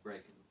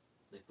break them.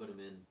 They put them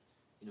in,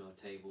 a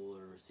table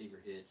or a receiver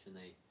hitch, and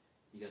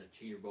you got a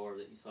cheater bar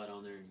that you slide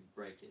on there and you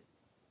break it.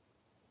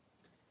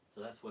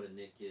 So that's what a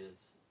nick is,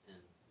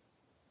 and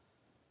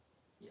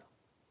yeah.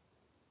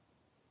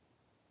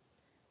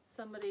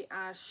 Somebody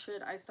asked,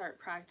 should I start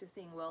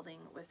practicing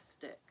welding with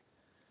stick?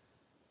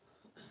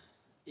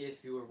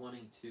 if you are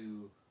wanting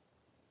to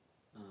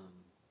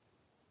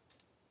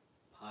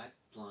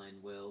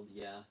pipeline weld,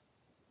 yeah.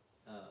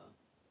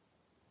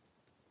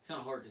 It's kind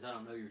of hard because I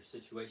don't know your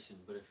situation,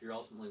 but if you're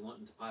ultimately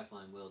wanting to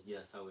pipeline weld,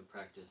 yes, I would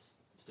practice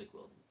stick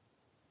welding.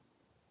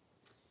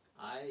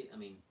 I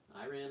mean,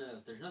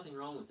 there's nothing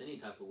wrong with any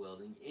type of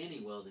welding.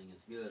 Any welding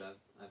is good.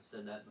 I've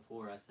said that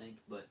before, I think,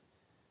 but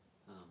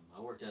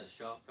I worked at a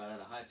shop right out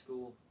of high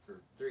school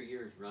for 3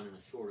 years running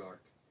a short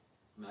arc.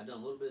 I mean, I've done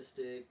a little bit of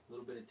stick, a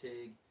little bit of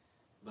TIG,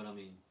 but I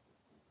mean,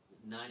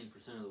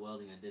 90% of the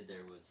welding I did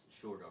there was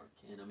short arc,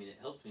 and I mean, it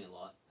helped me a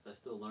lot because I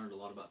still learned a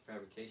lot about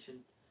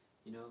fabrication,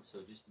 you know. So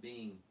just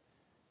being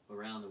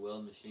around the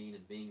weld machine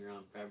and being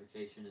around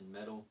fabrication and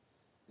metal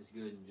is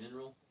good in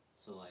general.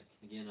 So like,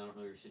 again, I don't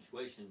know your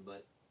situation,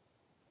 but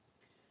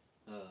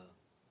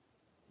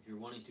if you're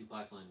wanting to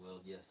pipeline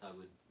weld, yes, I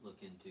would look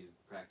into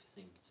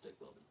practicing stick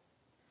welding.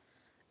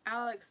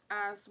 Alex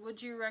asks,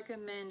 would you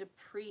recommend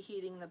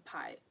preheating the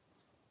pipe?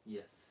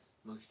 Yes,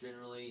 most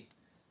generally,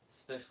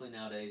 especially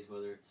nowadays,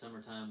 whether it's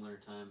summertime,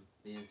 wintertime,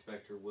 the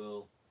inspector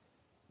will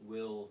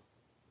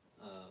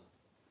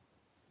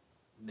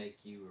make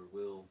you,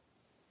 or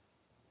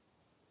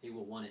he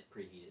will want it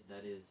preheated.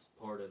 That is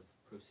part of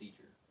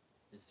procedure,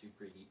 is to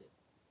preheat it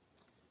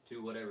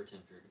to whatever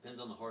temperature. It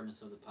depends on the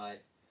hardness of the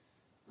pipe,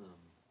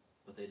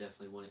 but they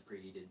definitely want it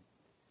preheated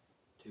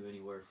to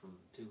anywhere from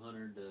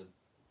 200 to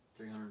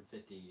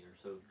 350 or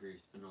so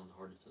degrees, depending on the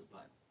hardness of the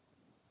pipe.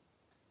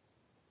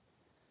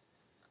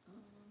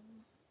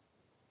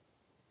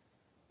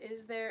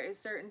 Is there a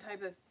certain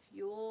type of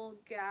fuel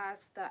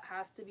gas that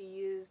has to be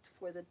used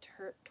for the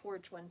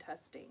torch when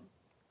testing?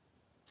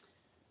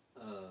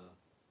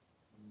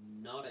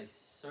 Not a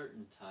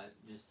certain type,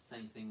 just the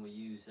same thing we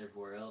use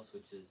everywhere else,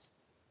 which is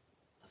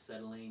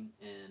acetylene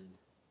and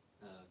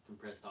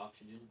compressed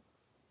oxygen.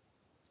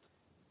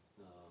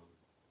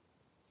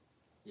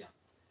 Yeah,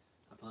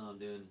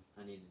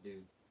 I need to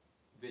do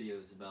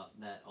videos about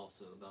that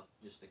also, about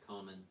just the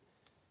common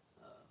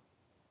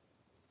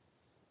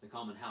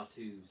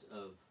how-tos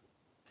of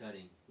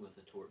cutting with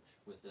a torch,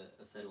 with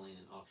a acetylene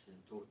and oxygen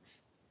torch.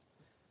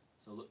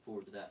 So look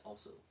forward to that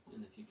also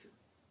in the future.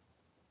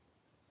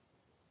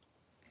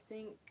 I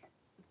think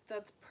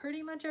that's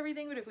pretty much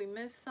everything, but if we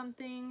missed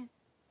something,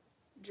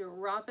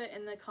 drop it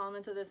in the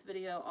comments of this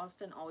video.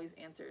 Austin always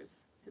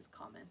answers his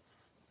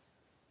comments.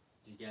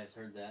 You guys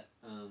heard that?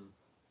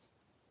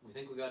 We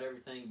think we got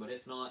everything, but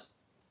if not,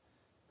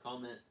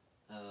 comment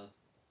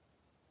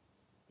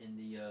in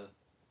the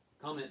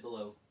comment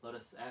below. Let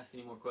us ask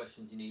any more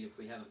questions you need if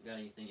we haven't got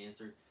anything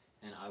answered,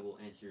 and I will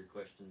answer your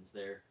questions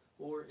there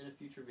or in a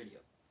future video.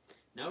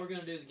 Now we're going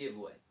to do the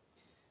giveaway.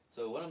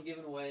 So what I'm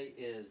giving away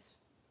is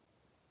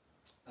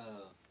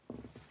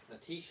a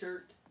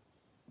t-shirt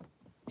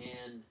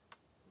and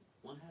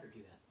one hat or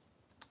two hats?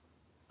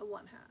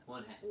 One hat.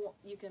 One hat. Well,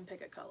 you can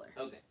pick a color.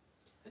 Okay.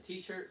 A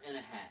t-shirt and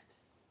a hat.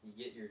 You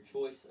get your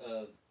choice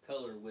of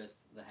color with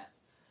the hats.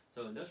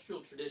 So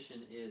Industrial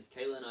Tradition is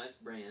Kayla and I's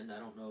brand. I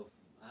don't know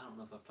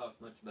if I've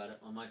talked much about it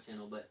on my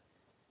channel, but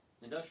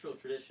Industrial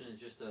Tradition is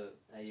just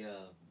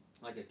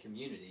like a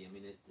community. I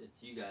mean,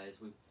 it's you guys.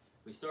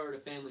 We started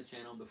a family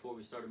channel before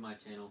we started my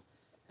channel,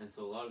 and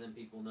so a lot of them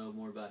people know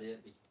more about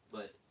it.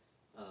 But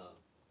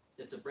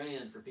it's a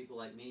brand for people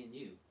like me and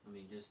you. I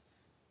mean, just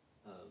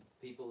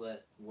people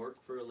that work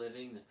for a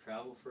living, that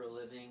travel for a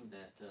living,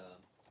 that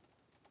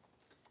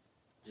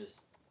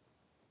just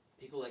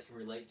people that can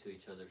relate to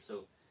each other.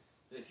 So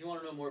if you want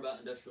to know more about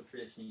Industrial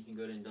Tradition, you can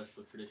go to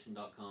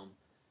industrialtradition.com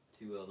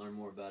to learn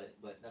more about it.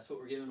 But that's what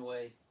we're giving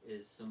away,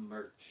 is some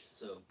merch.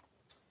 So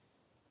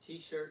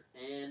t-shirt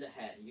and a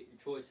hat. You get your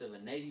choice of a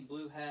navy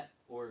blue hat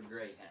or a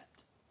gray hat.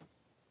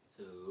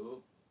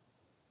 So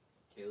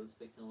Kayla's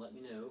fixing to let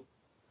me know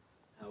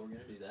how we're going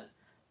to do that.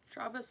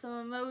 Drop us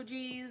some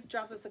emojis,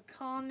 drop us a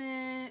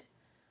comment,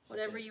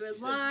 whatever you would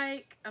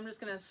like. I'm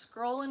just going to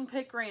scroll and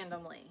pick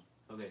randomly.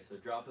 Okay, so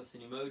drop us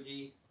an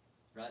emoji,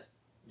 right?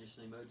 Just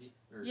an emoji?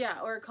 Or...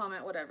 Yeah, or a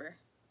comment, whatever.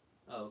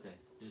 Oh, okay.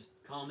 Just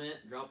comment,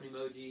 drop an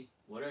emoji,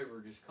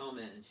 whatever, just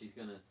comment, and she's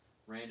going to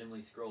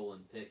randomly scroll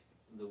and pick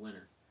the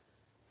winner.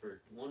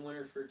 One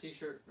winner for a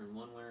t-shirt and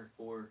one winner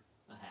for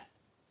a hat.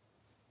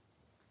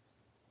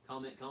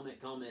 Comment,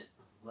 comment, comment.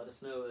 Let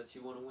us know that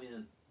you want to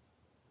win.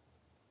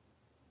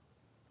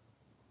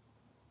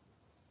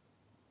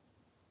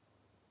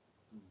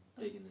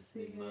 I'm digging this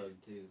new mug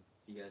too,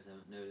 if you guys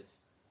haven't noticed.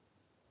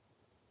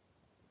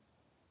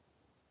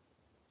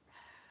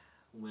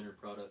 Winter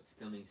products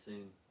coming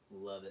soon.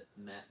 Love it.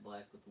 Matte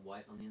black with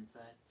white on the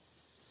inside.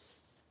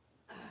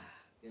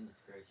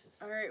 Goodness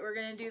gracious. Alright, we're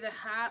going to do the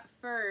hat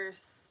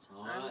first.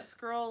 All I'm right.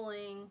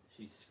 scrolling.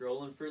 She's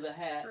scrolling for the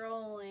hat.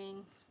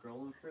 Scrolling.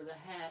 Scrolling for the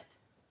hat.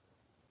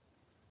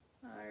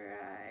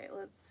 Alright,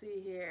 let's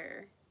see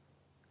here.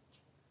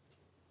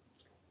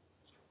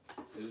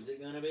 Who's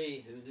it gonna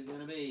be? Who's it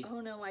gonna be?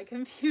 Oh no, my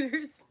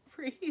computer's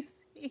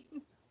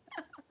freezing.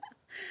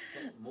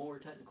 More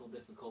technical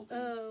difficulties.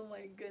 Oh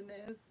my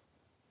goodness.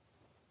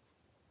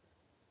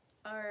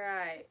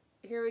 Alright,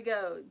 here we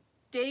go.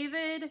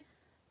 David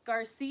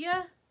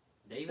Garcia?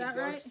 David that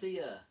right?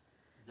 Garcia.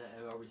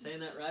 Are we saying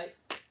that right?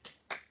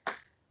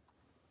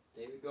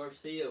 David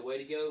Garcia, way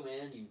to go,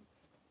 man. You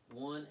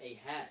won a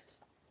hat.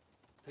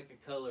 Pick a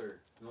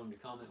color. You want me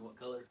to comment what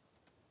color?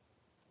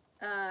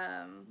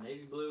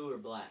 Navy blue or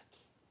black?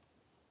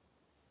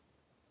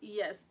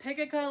 Yes, pick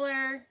a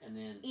color. And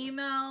then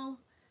Email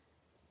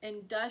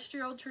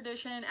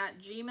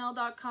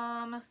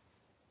industrialtradition@gmail.com.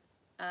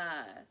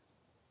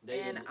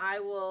 David, And I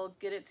will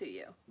get it to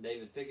you.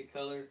 David, pick a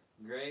color,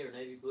 gray or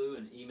navy blue,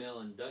 and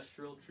email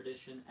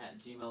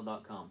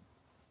industrialtradition@gmail.com.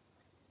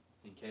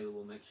 And Kayla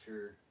will make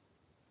sure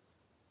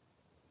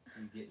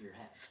you get your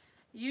hat.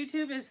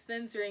 YouTube is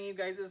censoring you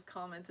guys'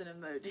 comments and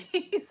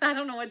emojis. I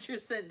don't know what you're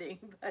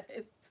sending,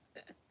 but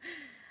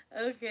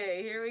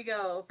okay, here we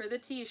go for the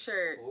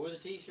t-shirt. For the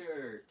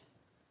t-shirt.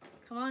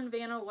 Come on,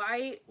 Vanna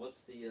White.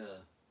 What's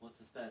the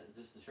stat? Is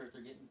this the shirt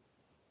they're getting?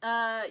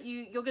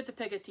 You'll get to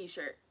pick a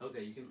t-shirt.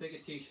 Okay, you can pick a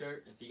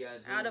t-shirt if you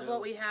guys out of what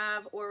we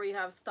have, or we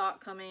have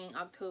stock coming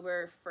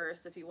October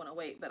 1st if you want to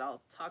wait, but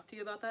I'll talk to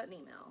you about that in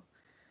email.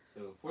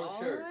 So for the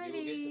shirt, you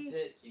will get to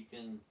pick. They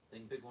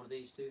can pick one of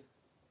these too.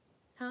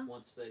 Huh?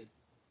 Once they.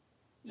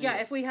 Yeah,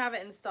 if we have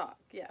it in stock,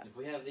 yeah. If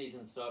we have these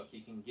in stock,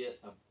 you can get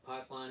a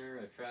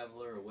pipeliner, a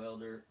traveler, a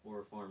welder,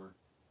 or a farmer.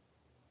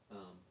 So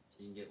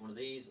you can get one of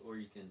these, or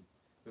you can.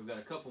 We've got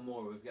a couple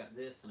more. We've got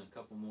this and a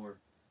couple more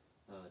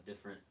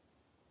different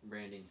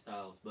branding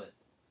styles. But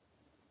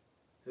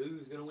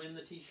who's gonna win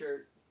the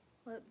t-shirt?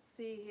 Let's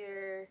see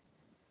here.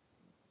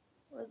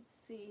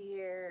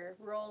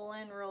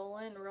 Rolling.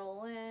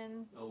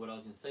 Oh, what I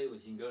was gonna say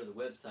was you can go to the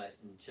website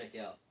and check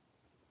out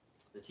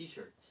the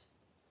t-shirts.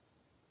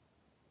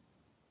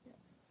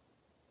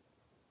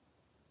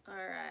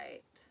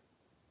 Alright.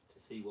 To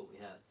see what we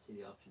have, see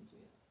the options we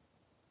have.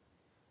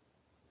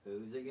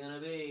 Who's it gonna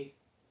be?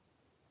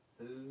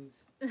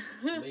 Who's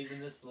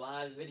leaving this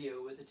live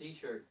video with a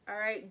t-shirt?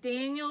 Alright,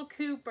 Daniel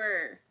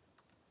Cooper.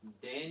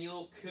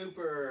 Daniel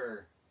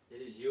Cooper.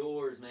 It is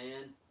yours,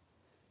 man.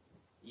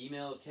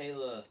 Email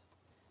Kayla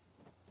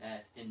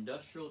at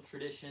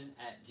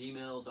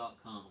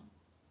industrialtradition@gmail.com.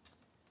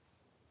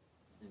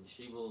 And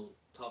she will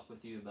talk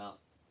with you about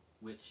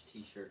which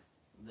t-shirt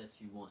that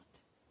you want.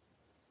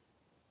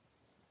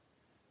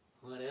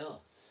 What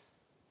else?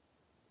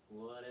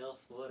 What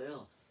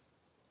else?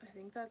 I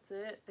think that's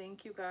it.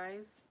 Thank you,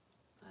 guys.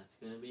 That's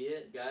going to be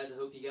it. Guys, I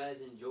hope you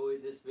guys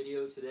enjoyed this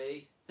video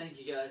today. Thank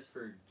you guys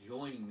for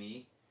joining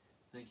me.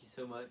 Thank you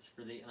so much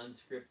for the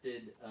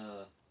unscripted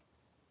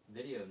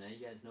video. Now you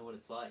guys know what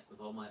it's like with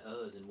all my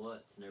uhs and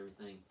whats and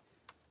everything.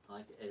 I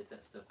like to edit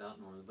that stuff out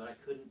normally, but I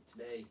couldn't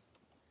today.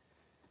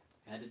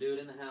 I had to do it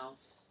in the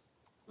house,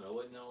 but I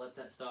wasn't going to let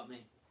that stop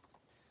me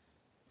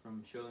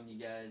from showing you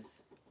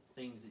guys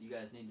things that you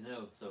guys need to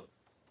know. So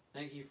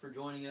thank you for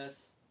joining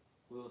us.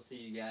 We'll see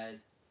you guys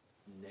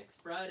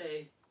next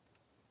Friday.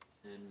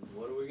 And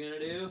what are we going to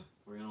do?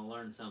 We're going to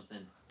learn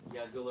something. You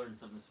guys go learn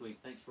something this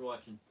week. Thanks for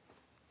watching.